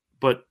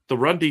 But the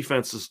run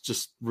defense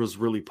was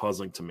really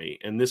puzzling to me.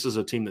 And this is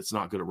a team that's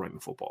not good at running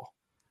the football.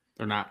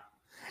 They're not.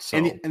 So,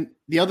 And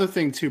the other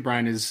thing too,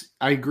 Brian, is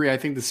I agree. I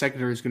think the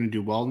secondary is going to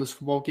do well in this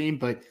football game,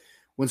 but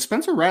when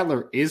Spencer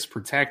Rattler is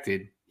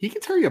protected, he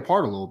can tear you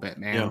apart a little bit,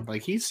 man. Yeah.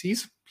 Like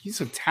he's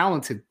a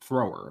talented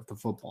thrower of the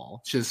football.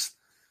 It's just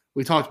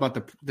we talked about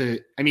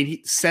the. I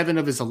mean, 7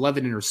 of his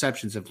 11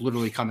 interceptions have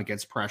literally come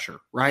against pressure,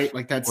 right?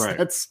 Like that's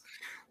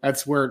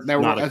where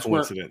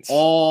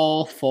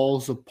all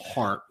falls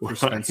apart for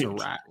Spencer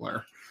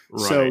Rattler.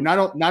 Right. So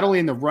not only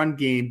in the run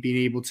game, being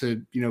able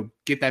to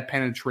get that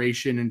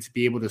penetration and to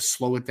be able to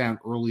slow it down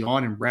early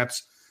on in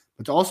reps,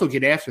 but to also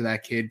get after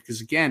that kid.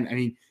 Because again, I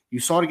mean, you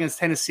saw it against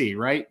Tennessee,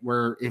 right?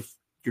 Where if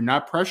you're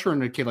not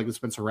pressuring a kid like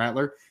Spencer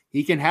Rattler,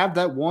 he can have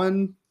that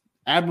one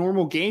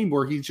abnormal game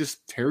where he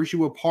just tears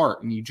you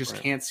apart and you just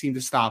can't seem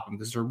to stop him.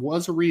 Because there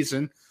was a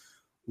reason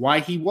why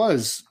he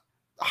was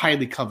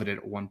highly coveted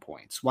at one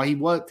point, why he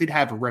did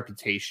have a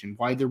reputation,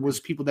 why there was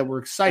people that were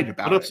excited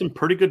about it. Put up some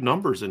pretty good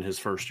numbers in his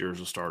first year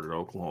as a starter at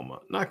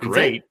Oklahoma. Not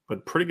great,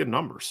 but pretty good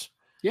numbers.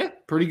 Yeah,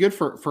 pretty good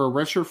for a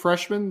redshirt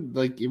freshman.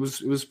 Like it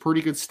was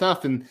pretty good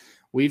stuff. And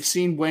we've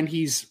seen when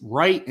he's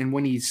right and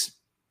when he's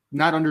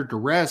not under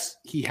duress,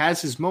 he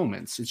has his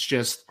moments. It's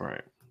just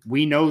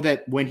we know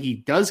that when he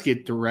does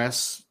get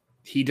duress,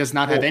 he does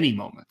not have any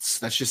moments.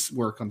 That's just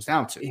where it comes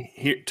down to.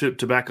 Here,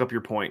 to back up your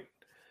point,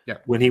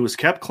 when he was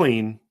kept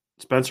clean,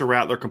 Spencer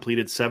Rattler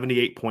completed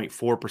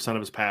 78.4% of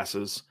his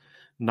passes,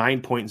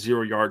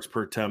 9.0 yards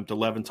per attempt,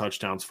 11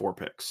 touchdowns, 4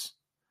 picks.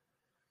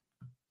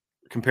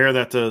 Compare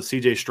that to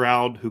C.J.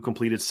 Stroud, who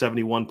completed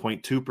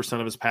 71.2%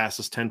 of his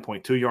passes,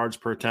 10.2 yards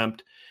per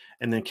attempt,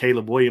 and then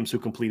Caleb Williams, who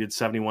completed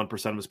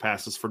 71% of his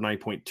passes for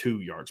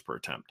 9.2 yards per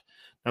attempt.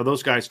 Now,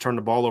 those guys turned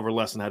the ball over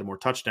less and had more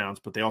touchdowns,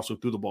 but they also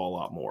threw the ball a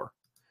lot more,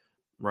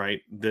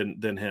 right,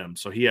 than him.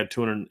 So he had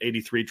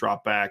 283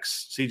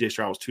 dropbacks. C.J.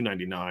 Stroud was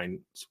 299.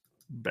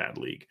 Bad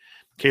league.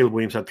 Caleb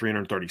Williams had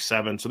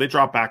 337. So they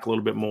dropped back a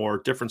little bit more,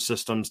 different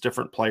systems,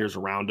 different players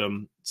around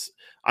them.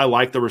 I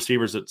like the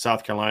receivers at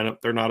South Carolina.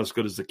 They're not as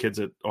good as the kids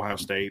at Ohio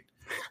State.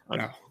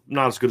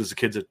 Not as good as the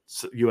kids at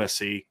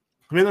USC.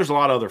 I mean, there's a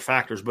lot of other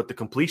factors, but the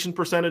completion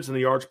percentage and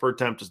the yards per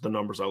attempt is the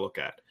numbers I look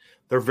at.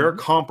 They're very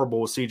comparable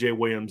with C.J.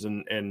 Williams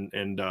and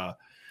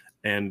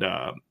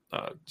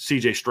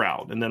C.J.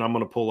 Stroud, and then I'm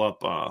going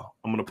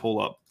to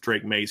pull up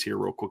Drake Mays here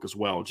real quick as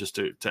well, just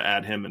to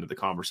add him into the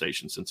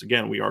conversation. Since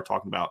again, we are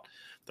talking about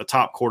the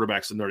top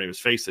quarterbacks that Notre Dame has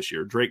faced this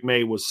year. Drake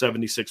May was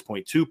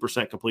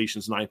 76.2%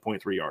 completions,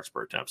 9.3 yards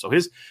per attempt. So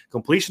his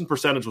completion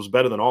percentage was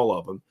better than all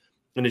of them,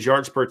 and his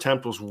yards per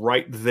attempt was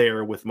right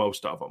there with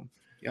most of them.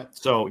 Yep.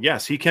 So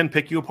yes, he can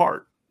pick you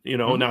apart.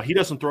 Now he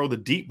doesn't throw the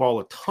deep ball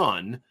a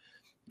ton.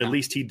 At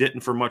least he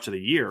didn't for much of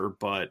the year,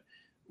 but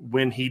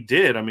when he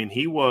did, I mean,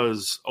 he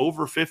was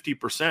over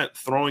 50%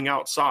 throwing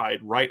outside,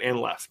 right and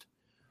left.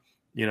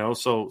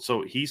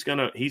 So he's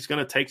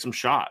gonna take some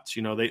shots.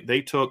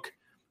 They took,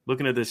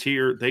 looking at this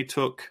here, they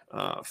took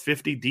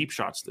 50 deep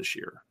shots this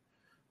year,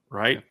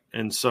 right? Yeah.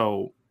 And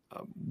so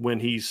when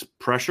he's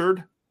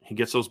pressured, he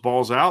gets those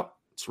balls out.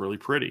 It's really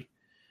pretty,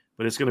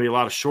 but it's going to be a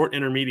lot of short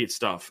intermediate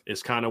stuff.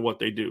 Is kind of what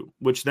they do,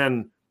 which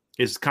then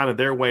is kind of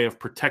their way of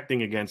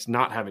protecting against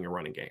not having a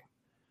running game.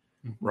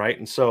 Right.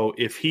 And so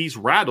if he's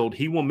rattled,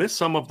 he will miss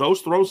some of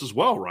those throws as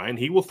well, Ryan.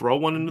 He will throw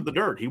one into the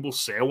dirt. He will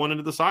sail one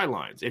into the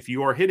sidelines if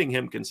you are hitting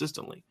him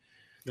consistently.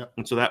 Yep.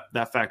 And so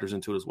that factors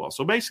into it as well.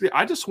 So basically,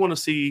 I just want to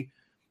see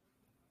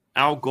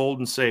Al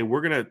Golden say,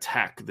 we're going to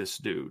attack this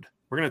dude.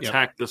 We're going to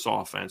attack this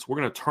offense. We're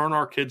going to turn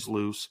our kids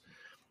loose.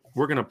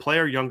 We're going to play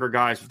our younger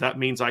guys. If that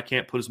means I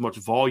can't put as much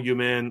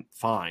volume in,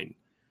 fine.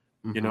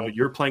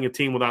 You're playing a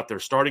team without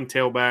their starting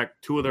tailback,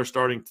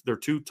 their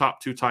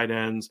top two tight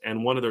ends,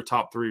 and one of their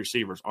top 3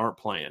 receivers aren't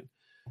playing.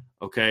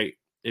 Okay.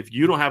 If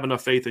you don't have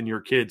enough faith in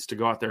your kids to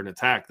go out there and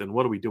attack, then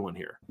what are we doing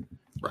here?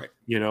 Right.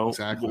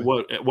 Exactly.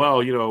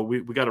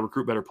 We got to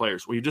recruit better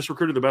players. Well, you just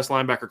recruited the best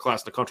linebacker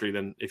class in the country.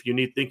 Then if you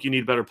think you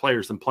need better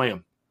players, then play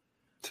them.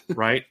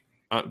 Right.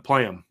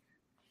 Play them.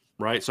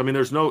 Right. So, I mean,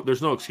 there's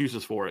no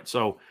excuses for it.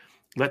 So,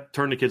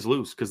 turn the kids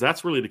loose, because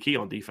that's really the key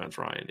on defense,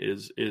 Ryan,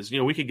 is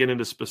we could get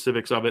into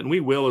specifics of it, and we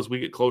will as we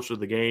get closer to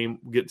the game,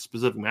 get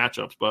specific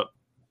matchups, but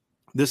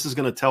this is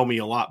going to tell me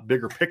a lot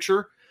bigger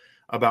picture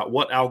about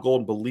what Al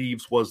Golden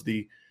believes was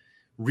the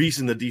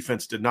reason the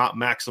defense did not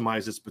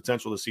maximize its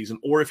potential this season,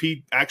 or if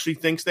he actually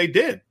thinks they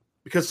did,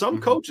 because some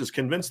coaches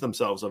convinced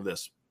themselves of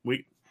this.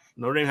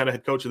 Notre Dame had a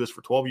head coach of this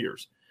for 12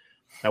 years.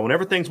 Now,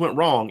 whenever things went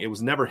wrong, it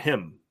was never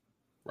him.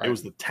 Right. It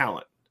was the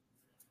talent.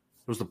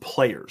 It was the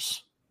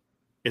players.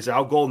 Is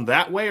Al Golden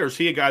that way, or is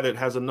he a guy that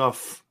has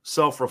enough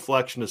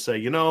self-reflection to say,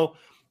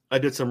 I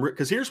did some –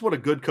 because here's what a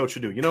good coach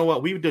should do. You know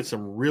what? We did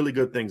some really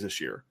good things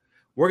this year.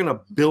 We're going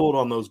to build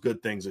on those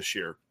good things this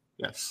year.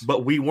 Yes.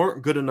 But we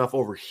weren't good enough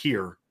over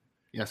here.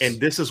 Yes. And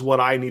this is what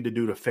I need to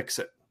do to fix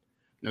it.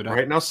 No doubt.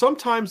 Right now,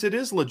 sometimes it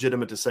is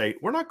legitimate to say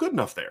we're not good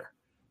enough there.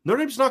 Notre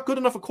Dame's not good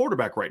enough a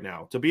quarterback right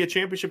now to be a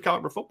championship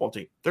caliber football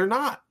team. They're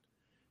not.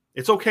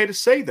 It's okay to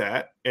say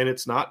that, and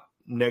it's not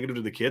negative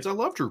to the kids. I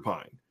love Drew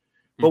Pine.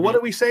 But what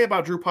did we say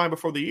about Drew Pine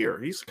before the year?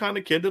 He's the kind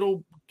of kid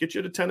that'll get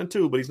you to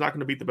 10-2, but he's not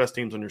going to beat the best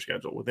teams on your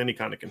schedule with any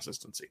kind of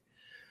consistency.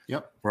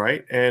 Yep.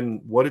 Right.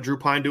 And what did Drew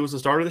Pine do as the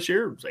starter this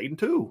year? It was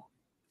 8-2.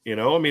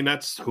 I mean,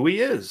 that's who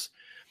he is.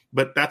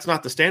 But that's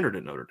not the standard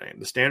at Notre Dame.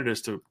 The standard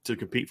is to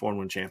compete for and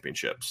win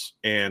championships.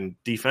 And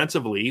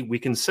defensively, we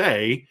can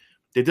say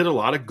they did a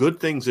lot of good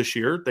things this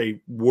year. They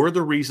were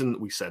the reason,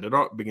 we said it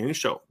at the beginning of the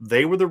show,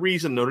 they were the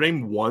reason Notre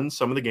Dame won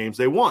some of the games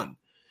they won.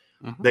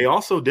 They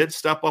also did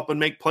step up and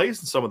make plays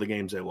in some of the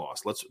games they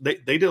lost. They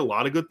did a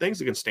lot of good things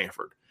against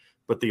Stanford,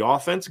 but the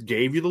offense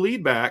gave you the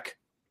lead back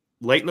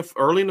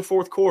early in the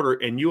fourth quarter,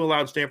 and you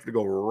allowed Stanford to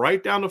go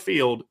right down the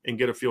field and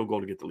get a field goal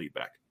to get the lead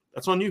back.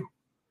 That's on you.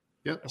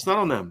 Yep. That's not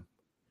on them,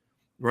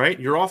 right?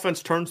 Your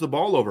offense turns the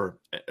ball over.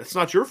 It's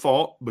not your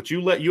fault, but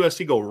you let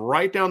USC go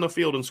right down the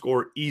field and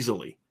score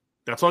easily.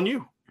 That's on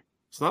you.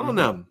 It's not on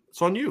them.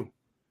 It's on you.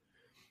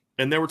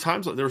 And there was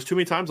too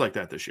many times like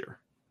that this year.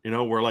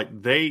 Where like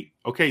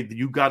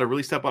you got to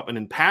really step up. And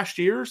in past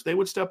years, they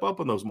would step up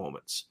in those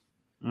moments.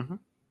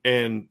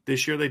 And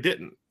this year they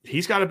didn't.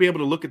 He's got to be able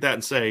to look at that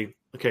and say,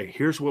 okay,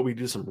 here's what we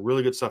do. Some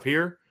really good stuff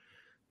here.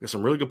 There's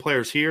some really good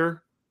players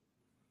here.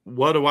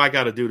 What do I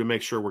got to do to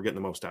make sure we're getting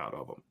the most out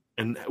of them?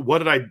 And what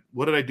did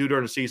I do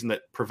during the season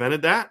that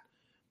prevented that?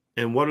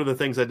 And what are the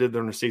things I did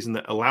during the season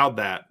that allowed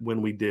that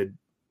when we did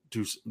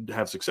to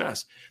have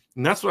success?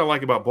 And that's what I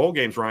like about bowl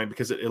games, Ryan,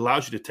 because it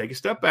allows you to take a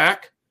step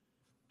back,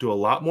 do a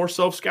lot more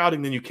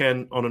self-scouting than you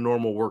can on a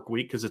normal work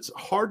week, because it's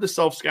hard to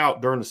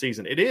self-scout during the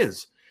season. It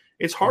is.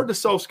 It's hard to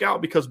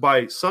self-scout because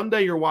by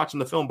Sunday you're watching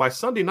the film. By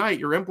Sunday night,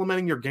 you're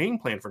implementing your game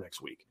plan for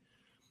next week.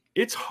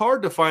 It's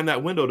hard to find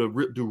that window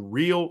to do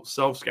real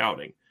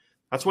self-scouting.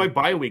 That's why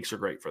bye weeks are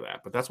great for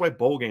that, but that's why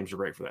bowl games are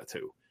great for that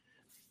too.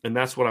 And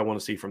that's what I want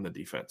to see from the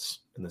defense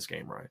in this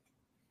game, right?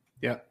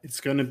 Yeah, it's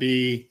going to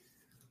be,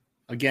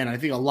 again, I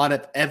think a lot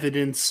of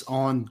evidence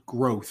on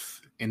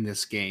growth in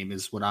this game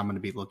is what I'm going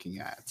to be looking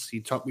at. So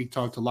we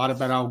talked a lot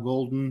about Al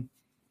Golden.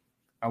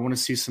 I want to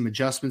see some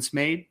adjustments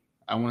made.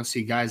 I want to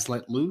see guys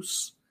let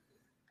loose.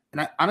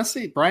 And I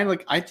honestly, Brian,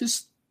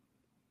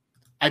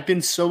 I've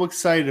been so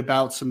excited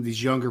about some of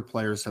these younger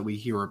players that we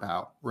hear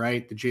about,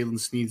 right? The Jalen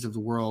Sneeds of the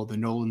world, the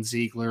Nolan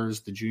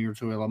Zieglers, the Junior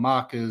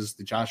Tuilamacas,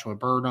 the Joshua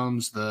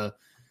Burnhams, the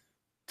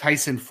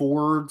Tyson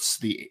Fords,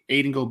 the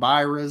Aiden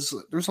Gobiras.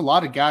 There's a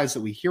lot of guys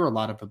that we hear a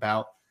lot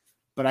about,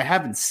 but I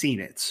haven't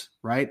seen it,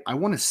 right? I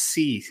want to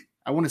see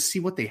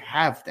what they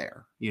have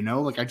there,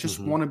 I just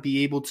want to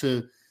be able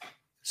to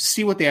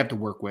see what they have to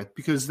work with,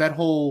 because that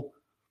whole,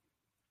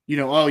 you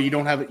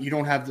don't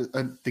have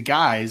the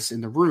guys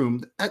in the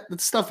room.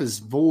 That stuff is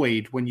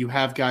void when you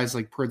have guys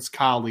like Prince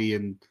Colley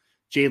and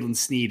Jalen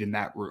Sneed in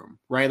that room,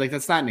 right? Like,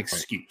 that's not an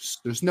excuse.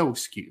 There's no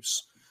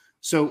excuse.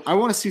 So I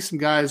want to see some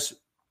guys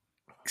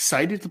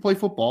excited to play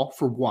football,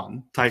 for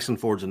one. Tyson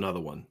Ford's another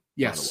one.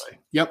 Yes.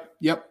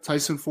 Yep.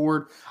 Tyson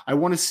Ford. I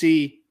want to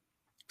see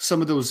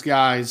some of those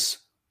guys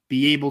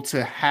be able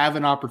to have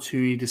an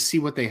opportunity to see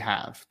what they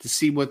have, to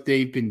see what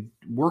they've been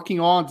working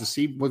on, to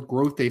see what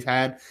growth they've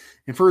had,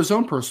 and for his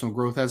own personal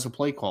growth as a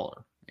play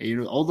caller.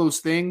 All those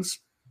things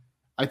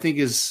I think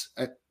is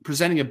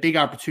presenting a big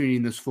opportunity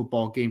in this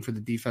football game for the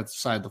defensive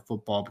side of the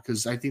football,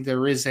 because I think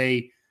there is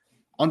a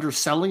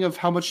underselling of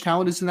how much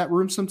talent is in that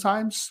room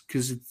sometimes,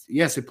 because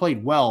yes, it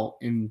played well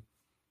in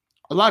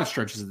a lot of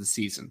stretches of the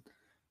season,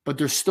 but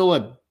there's still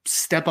a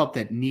step up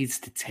that needs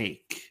to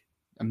take,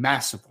 a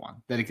massive one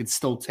that it could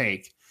still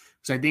take,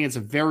 because I think it's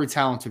a very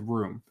talented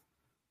room.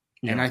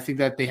 Yeah. And I think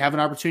that they have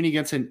an opportunity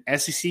against an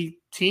SEC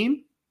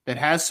team that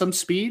has some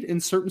speed in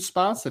certain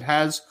spots, that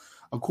has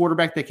a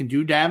quarterback that can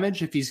do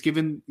damage if he's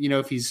given,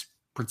 if he's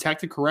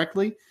protected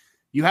correctly.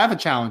 You have a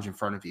challenge in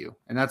front of you.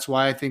 And that's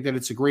why I think that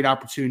it's a great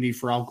opportunity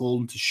for Al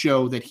Golden to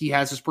show that he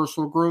has his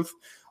personal growth,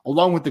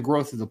 along with the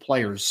growth of the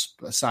players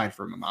aside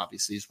from him,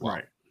 obviously, as well.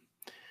 Right.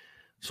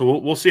 So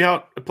we'll see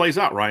how it plays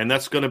out, Ryan.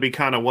 That's going to be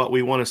kind of what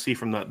we want to see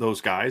from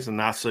those guys, and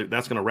that's going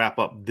to wrap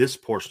up this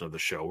portion of the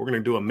show. We're going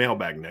to do a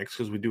mailbag next,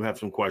 because we do have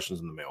some questions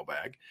in the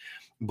mailbag.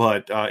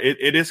 But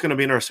it is going to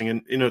be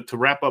interesting. And, to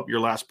wrap up your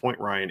last point,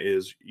 Ryan,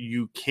 is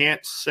you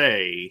can't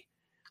say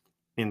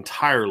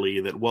entirely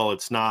that, well,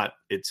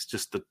 it's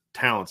just the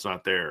talent's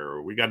not there,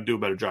 or we got to do a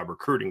better job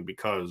recruiting,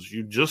 because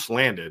you just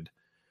landed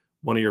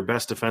one of your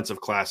best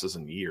defensive classes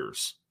in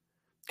years.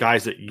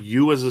 Guys that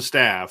you as a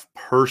staff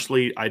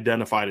personally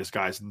identified as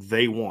guys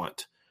they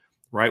want,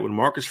 right? When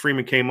Marcus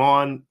Freeman came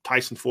on,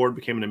 Tyson Ford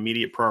became an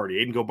immediate priority.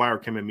 Aiden Gobier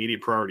became an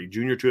immediate priority.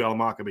 Junior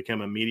Tuilamaka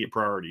became an immediate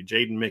priority.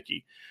 Jaden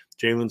Mickey,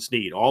 Jalen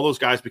Sneed, all those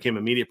guys became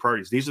immediate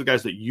priorities. These are the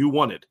guys that you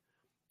wanted.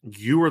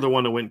 You were the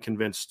one that went and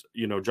convinced,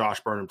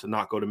 Josh Burnham to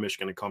not go to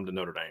Michigan and come to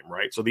Notre Dame,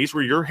 right? So these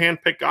were your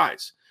handpicked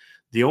guys.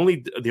 The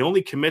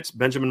only commits,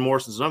 Benjamin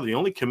Morrison's another, the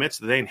only commits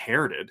that they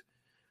inherited,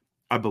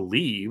 I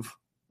believe,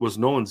 was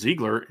Nolan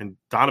Ziegler and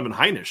Donovan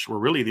Heinisch were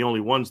really the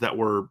only ones that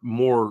were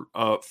more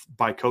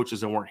by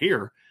coaches and weren't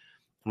here.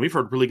 And we've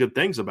heard really good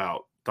things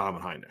about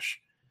Donovan Heinisch.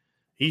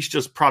 He's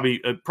just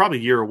probably a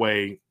year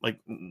away, like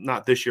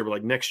not this year, but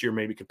like next year,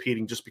 maybe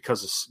competing just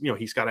because of,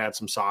 he's got to add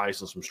some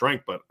size and some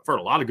strength. But I've heard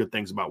a lot of good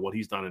things about what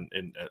he's done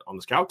on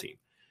the scout team.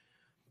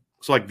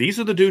 So like these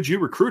are the dudes you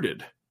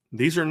recruited.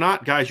 These are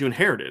not guys you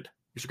inherited.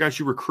 These are guys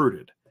you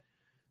recruited.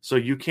 So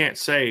you can't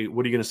say,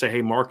 what are you going to say?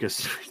 Hey,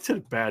 Marcus, you did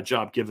a bad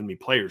job giving me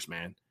players,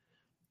 man.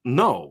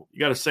 No, you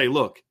got to say,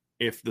 look,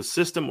 if the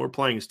system we're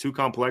playing is too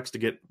complex to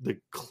get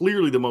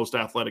clearly the most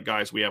athletic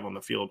guys we have on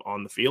the field,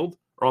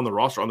 or on the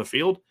roster on the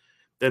field,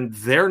 then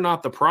they're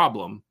not the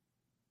problem.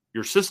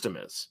 Your system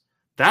is.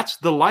 That's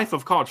the life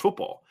of college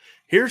football.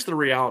 Here's the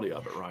reality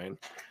of it, Ryan.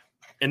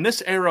 In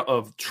this era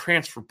of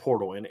transfer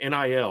portal and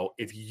NIL,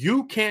 if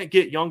you can't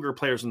get younger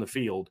players in the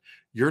field,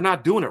 you're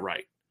not doing it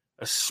right,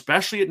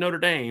 especially at Notre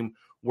Dame,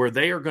 where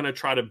they are going to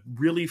try to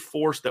really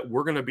force that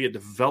we're going to be a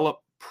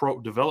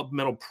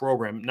developmental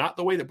program, not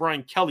the way that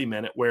Brian Kelly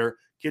meant it, where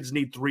kids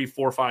need 3,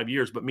 4, 5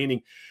 years, but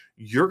meaning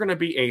you're going to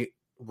be a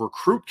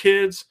recruit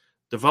kids,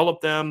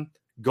 develop them,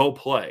 go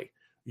play.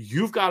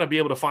 You've got to be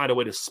able to find a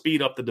way to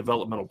speed up the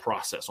developmental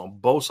process on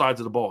both sides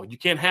of the ball. You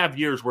can't have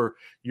years where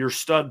your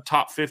stud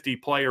top 50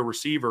 player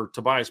receiver,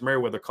 Tobias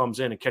Merriweather, comes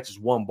in and catches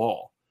one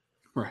ball.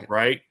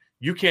 Right?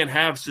 You can't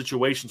have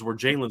situations where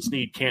Jalen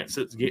Sneed can't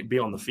be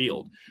on the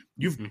field.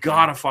 You've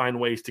got to find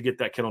ways to get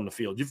that kid on the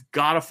field. You've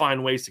got to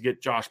find ways to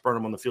get Josh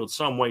Burnham on the field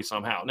some way,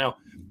 somehow. Now,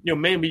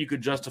 maybe you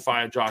could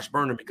justify a Josh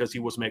Burnham because he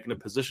was making a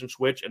position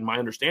switch, and my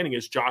understanding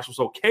is Josh was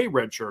okay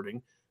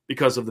redshirting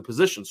because of the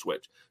position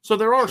switch. So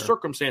there are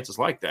circumstances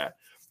like that.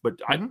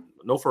 But I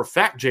know for a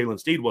fact Jalen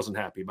Sneed wasn't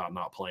happy about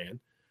not playing,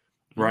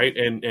 right?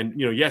 And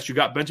yes, you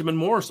got Benjamin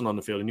Morrison on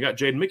the field, and you got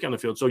Jaden Mickey on the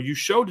field. So you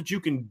showed that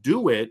you can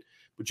do it,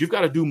 but you've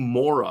got to do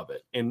more of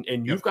it.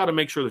 And you've got to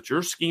make sure that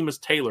your scheme is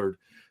tailored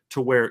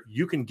to where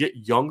you can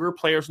get younger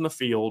players in the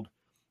field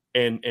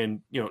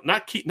and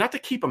not to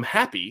keep them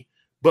happy,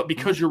 but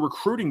because you're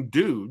recruiting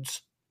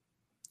dudes,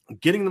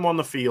 getting them on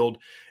the field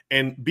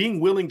and being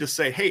willing to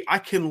say, hey, I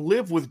can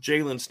live with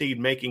Jalen Sneed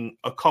making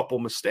a couple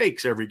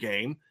mistakes every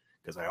game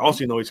because I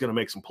also know he's going to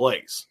make some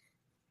plays.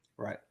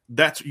 Right.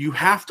 You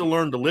have to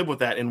learn to live with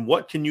that. And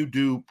what can you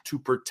do to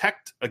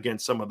protect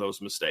against some of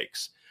those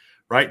mistakes?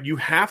 Right? You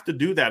have to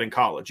do that in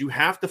college. You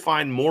have to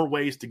find more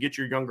ways to get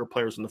your younger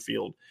players in the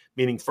field,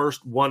 meaning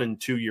first 1 and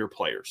 2 year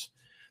players.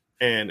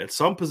 And at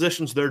some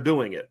positions, they're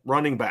doing it.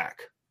 Running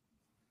back,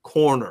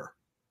 corner,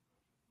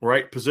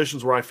 right?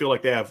 Positions where I feel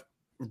like they have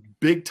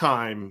big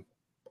time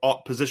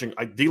position.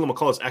 Dylan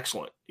McCullough is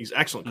excellent. He's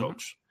excellent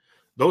coach.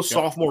 Those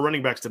sophomore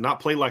running backs did not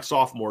play like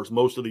sophomores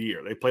most of the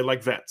year. They played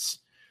like vets,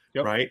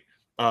 right?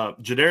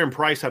 Jadarian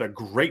Price had a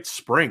great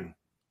spring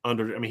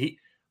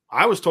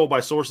I was told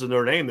by sources in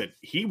Notre Dame that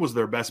he was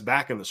their best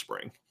back in the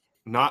spring.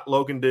 Not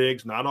Logan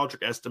Diggs, not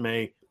Aldrich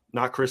Estime,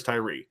 not Chris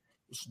Tyree. It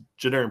was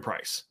Jadarian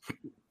Price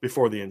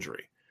before the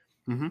injury.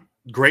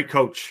 Great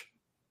coach.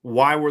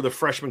 Why were the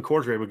freshman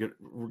corners able to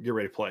get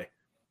ready to play?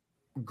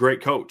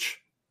 Great coach.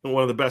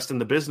 One of the best in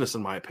the business,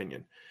 in my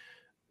opinion.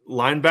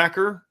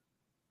 Linebacker,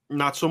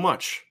 not so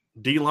much.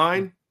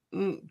 D-line,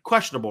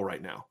 questionable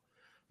right now,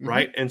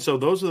 right? And so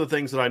those are the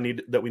things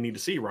that we need to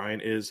see,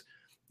 Ryan, is –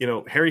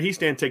 Harry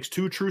Hiestand takes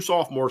 2 true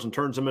sophomores and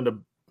turns them into,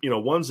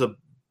 one's a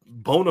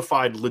bona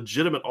fide,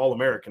 legitimate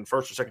All-American,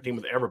 first or second team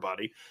with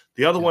everybody.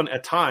 The other one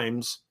at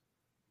times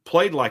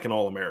played like an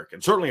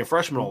All-American, certainly a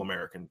freshman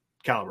All-American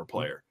caliber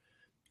player.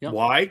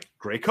 Why?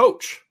 Great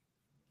coach.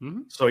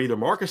 So either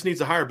Marcus needs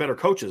to hire better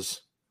coaches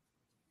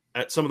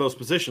at some of those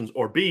positions,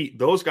 or B,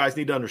 those guys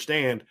need to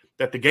understand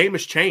that the game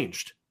has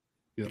changed.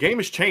 The game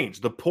has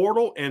changed. The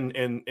portal and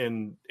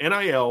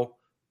NIL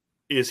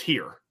is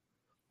here.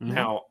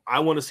 Now, I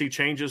want to see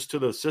changes to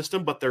the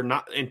system, but they're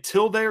not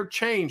until those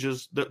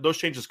changes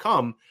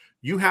come.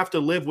 You have to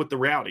live with the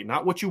reality,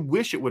 not what you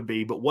wish it would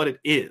be, but what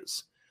it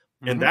is.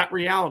 And that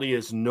reality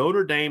is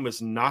Notre Dame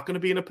is not going to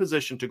be in a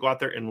position to go out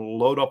there and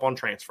load up on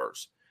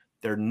transfers.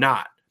 They're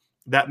not.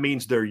 That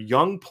means their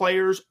young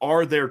players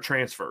are their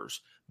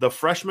transfers. The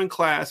freshman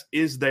class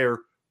is their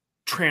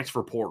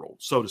transfer portal,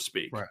 so to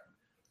speak. Right.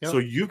 So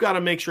you've got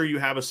to make sure you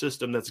have a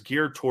system that's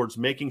geared towards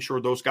making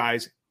sure those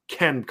guys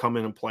can come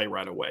in and play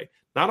right away.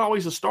 Not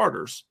always the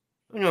starters.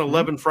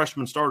 11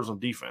 freshman starters on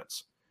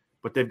defense,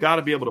 but they've got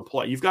to be able to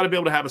play. You've got to be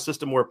able to have a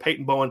system where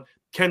Peyton Bowen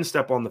can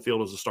step on the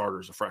field as a starter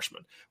as a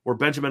freshman, where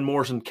Benjamin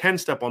Morrison can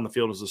step on the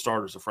field as a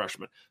starter as a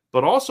freshman,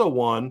 but also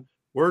one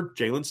where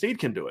Jalen Sneed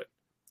can do it.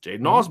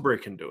 Jaden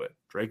Osbury can do it.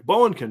 Drake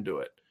Bowen can do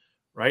it,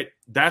 right?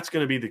 That's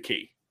going to be the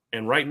key.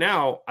 And right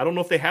now, I don't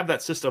know if they have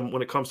that system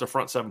when it comes to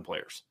front 7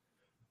 players.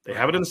 They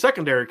have it in the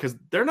secondary because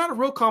they're not a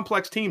real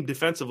complex team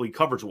defensively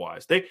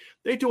coverage-wise. They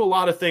do a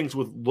lot of things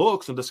with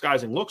looks and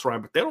disguising looks,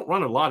 Ryan, but they don't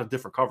run a lot of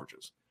different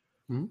coverages.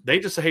 They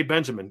just say, hey,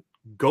 Benjamin,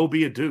 go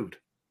be a dude.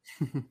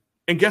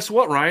 And guess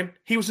what, Ryan?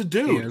 He was a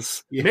dude.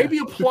 Maybe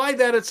apply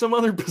that at some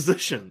other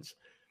positions.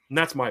 And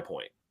that's my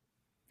point.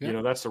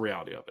 That's the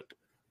reality of it.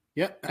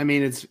 Yeah, I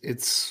mean,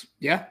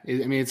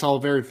 it's all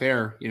very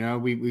fair.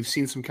 We've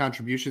seen some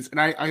contributions.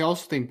 And I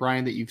also think,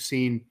 Brian, that you've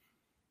seen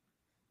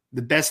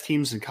the best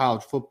teams in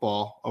college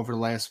football over the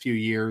last few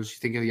years. You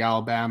think of the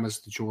Alabamas,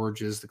 the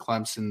Georgias, the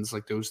Clemsons,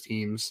 like those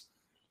teams.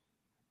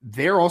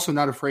 They're also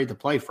not afraid to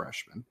play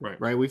freshmen,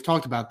 right? We've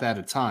talked about that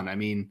a ton. I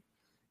mean,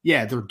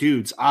 yeah, they're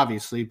dudes,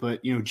 obviously,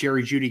 but,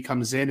 Jerry Jeudy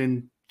comes in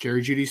and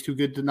Jerry Judy's too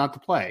good not to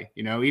play.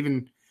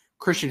 Even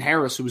Christian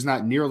Harris, who was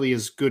not nearly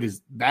as good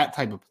as that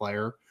type of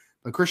player,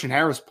 but Christian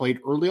Harris played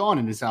early on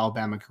in his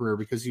Alabama career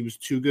because he was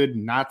too good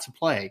not to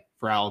play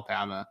for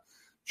Alabama.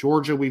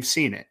 Georgia, we've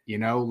seen it,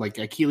 like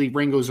Akili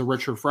Ringo's a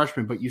redshirt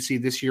freshman, but you see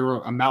this year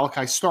a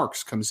Malachi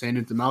Starks comes in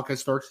and the Malachi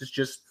Starks is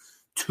just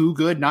too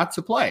good not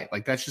to play.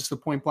 Like that's just the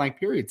point blank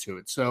period to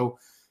it. So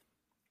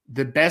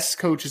the best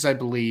coaches, I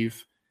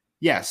believe,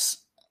 yes,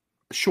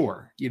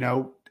 sure,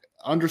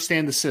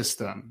 understand the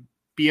system,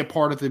 be a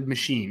part of the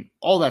machine,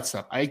 all that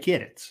stuff. I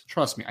get it.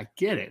 Trust me, I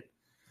get it.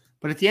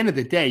 But at the end of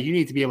the day, you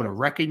need to be able to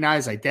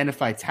recognize,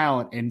 identify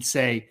talent and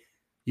say,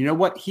 you know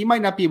what? He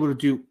might not be able to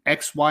do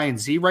X, Y, and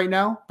Z right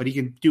now, but he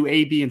can do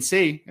A, B, and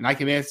C, and I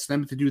can ask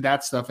them to do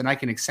that stuff, and I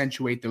can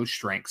accentuate those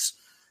strengths.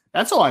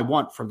 That's all I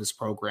want from this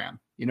program,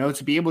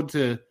 to be able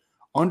to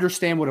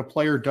understand what a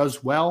player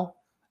does well,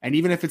 and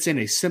even if it's in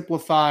a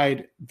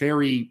simplified,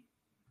 very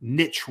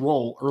niche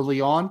role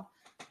early on,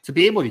 to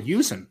be able to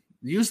use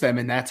them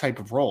in that type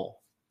of role.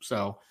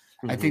 So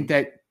I think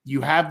that you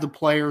have the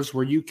players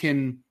where you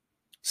can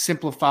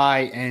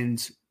simplify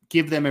and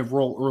give them a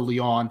role early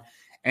on.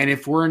 And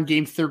if we're in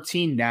game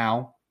 13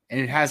 now and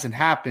it hasn't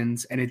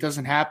happened and it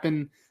doesn't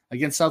happen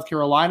against South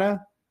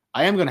Carolina,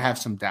 I am going to have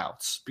some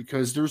doubts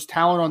because there's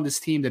talent on this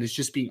team that is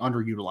just being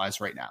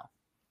underutilized right now.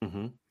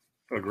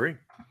 Agree.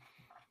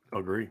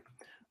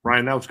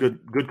 Ryan, that was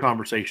good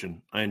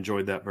conversation. I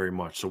enjoyed that very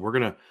much. So we're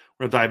gonna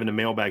dive into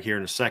mailbag here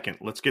in a second.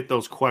 Let's get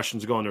those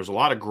questions going. There's a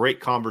lot of great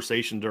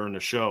conversation during the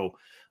show,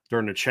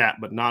 during the chat,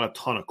 but not a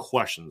ton of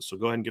questions. So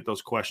go ahead and get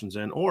those questions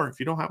in. Or if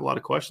you don't have a lot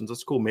of questions,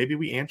 that's cool. Maybe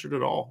we answered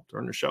it all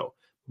during the show.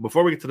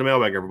 Before we get to the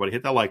mailbag, everybody,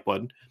 hit that like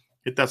button,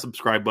 hit that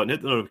subscribe button,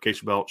 hit the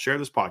notification bell, share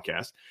this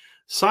podcast,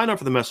 sign up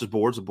for the message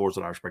boards at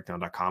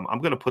boards@irishbreakdown.com. I'm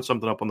going to put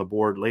something up on the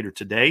board later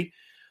today.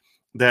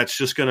 That's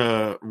just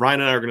Ryan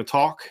and I are going to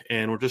talk,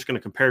 and we're just going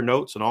to compare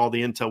notes and all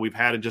the intel we've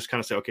had and just kind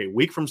of say, okay,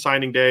 week from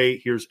signing day,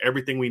 here's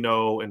everything we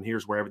know, and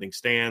here's where everything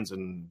stands,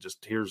 and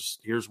just here's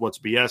what's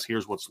BS,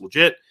 here's what's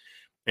legit,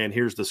 and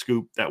here's the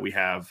scoop that we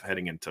have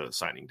heading into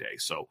signing day.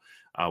 So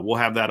we'll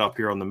have that up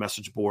here on the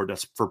message board.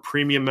 That's for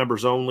premium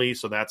members only,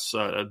 so that's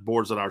at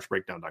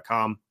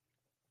boards@irishbreakdown.com.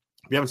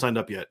 If you haven't signed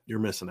up yet, you're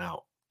missing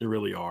out. You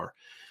really are.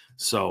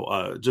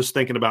 So just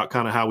thinking about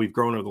kind of how we've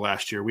grown over the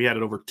last year, we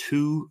added over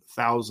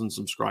 2,000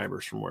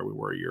 subscribers from where we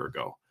were a year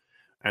ago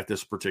at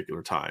this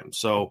particular time.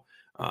 So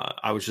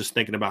I was just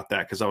thinking about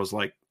that because I was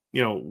like,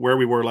 where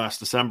we were last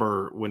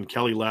December when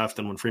Kelly left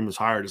and when Freeman was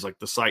hired is like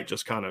the site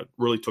just kind of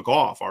really took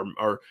off.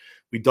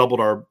 We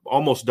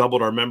almost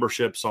doubled our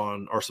memberships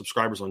on our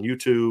subscribers on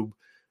YouTube.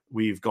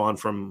 We've gone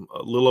from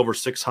a little over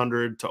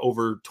 600 to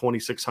over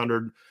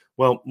 2,600.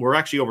 Well, we're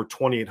actually over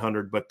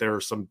 2,800, but there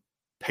are some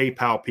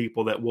PayPal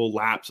people that will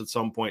lapse at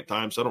some point in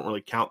time. So I don't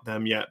really count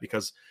them yet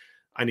because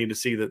I need to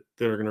see that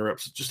they're going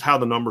to just how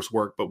the numbers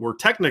work. But we're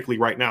technically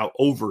right now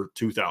over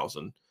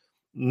 2,000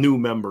 new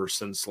members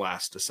since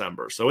last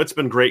December. So it's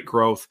been great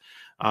growth.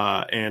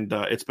 And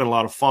it's been a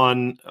lot of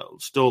fun.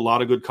 Still a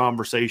lot of good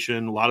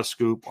conversation, a lot of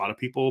scoop, a lot of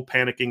people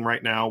panicking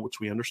right now, which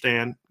we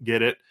understand,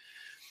 get it.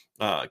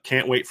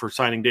 Can't wait for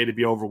signing day to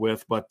be over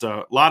with, but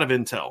a lot of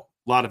intel.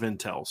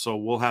 So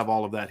we'll have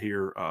all of that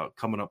here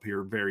coming up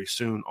here very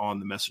soon on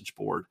the message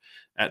board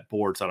at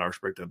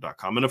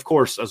boards.irishbreakdown.com. And of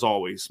course, as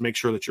always, make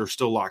sure that you're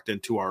still locked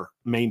into our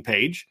main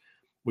page,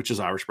 which is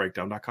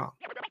irishbreakdown.com.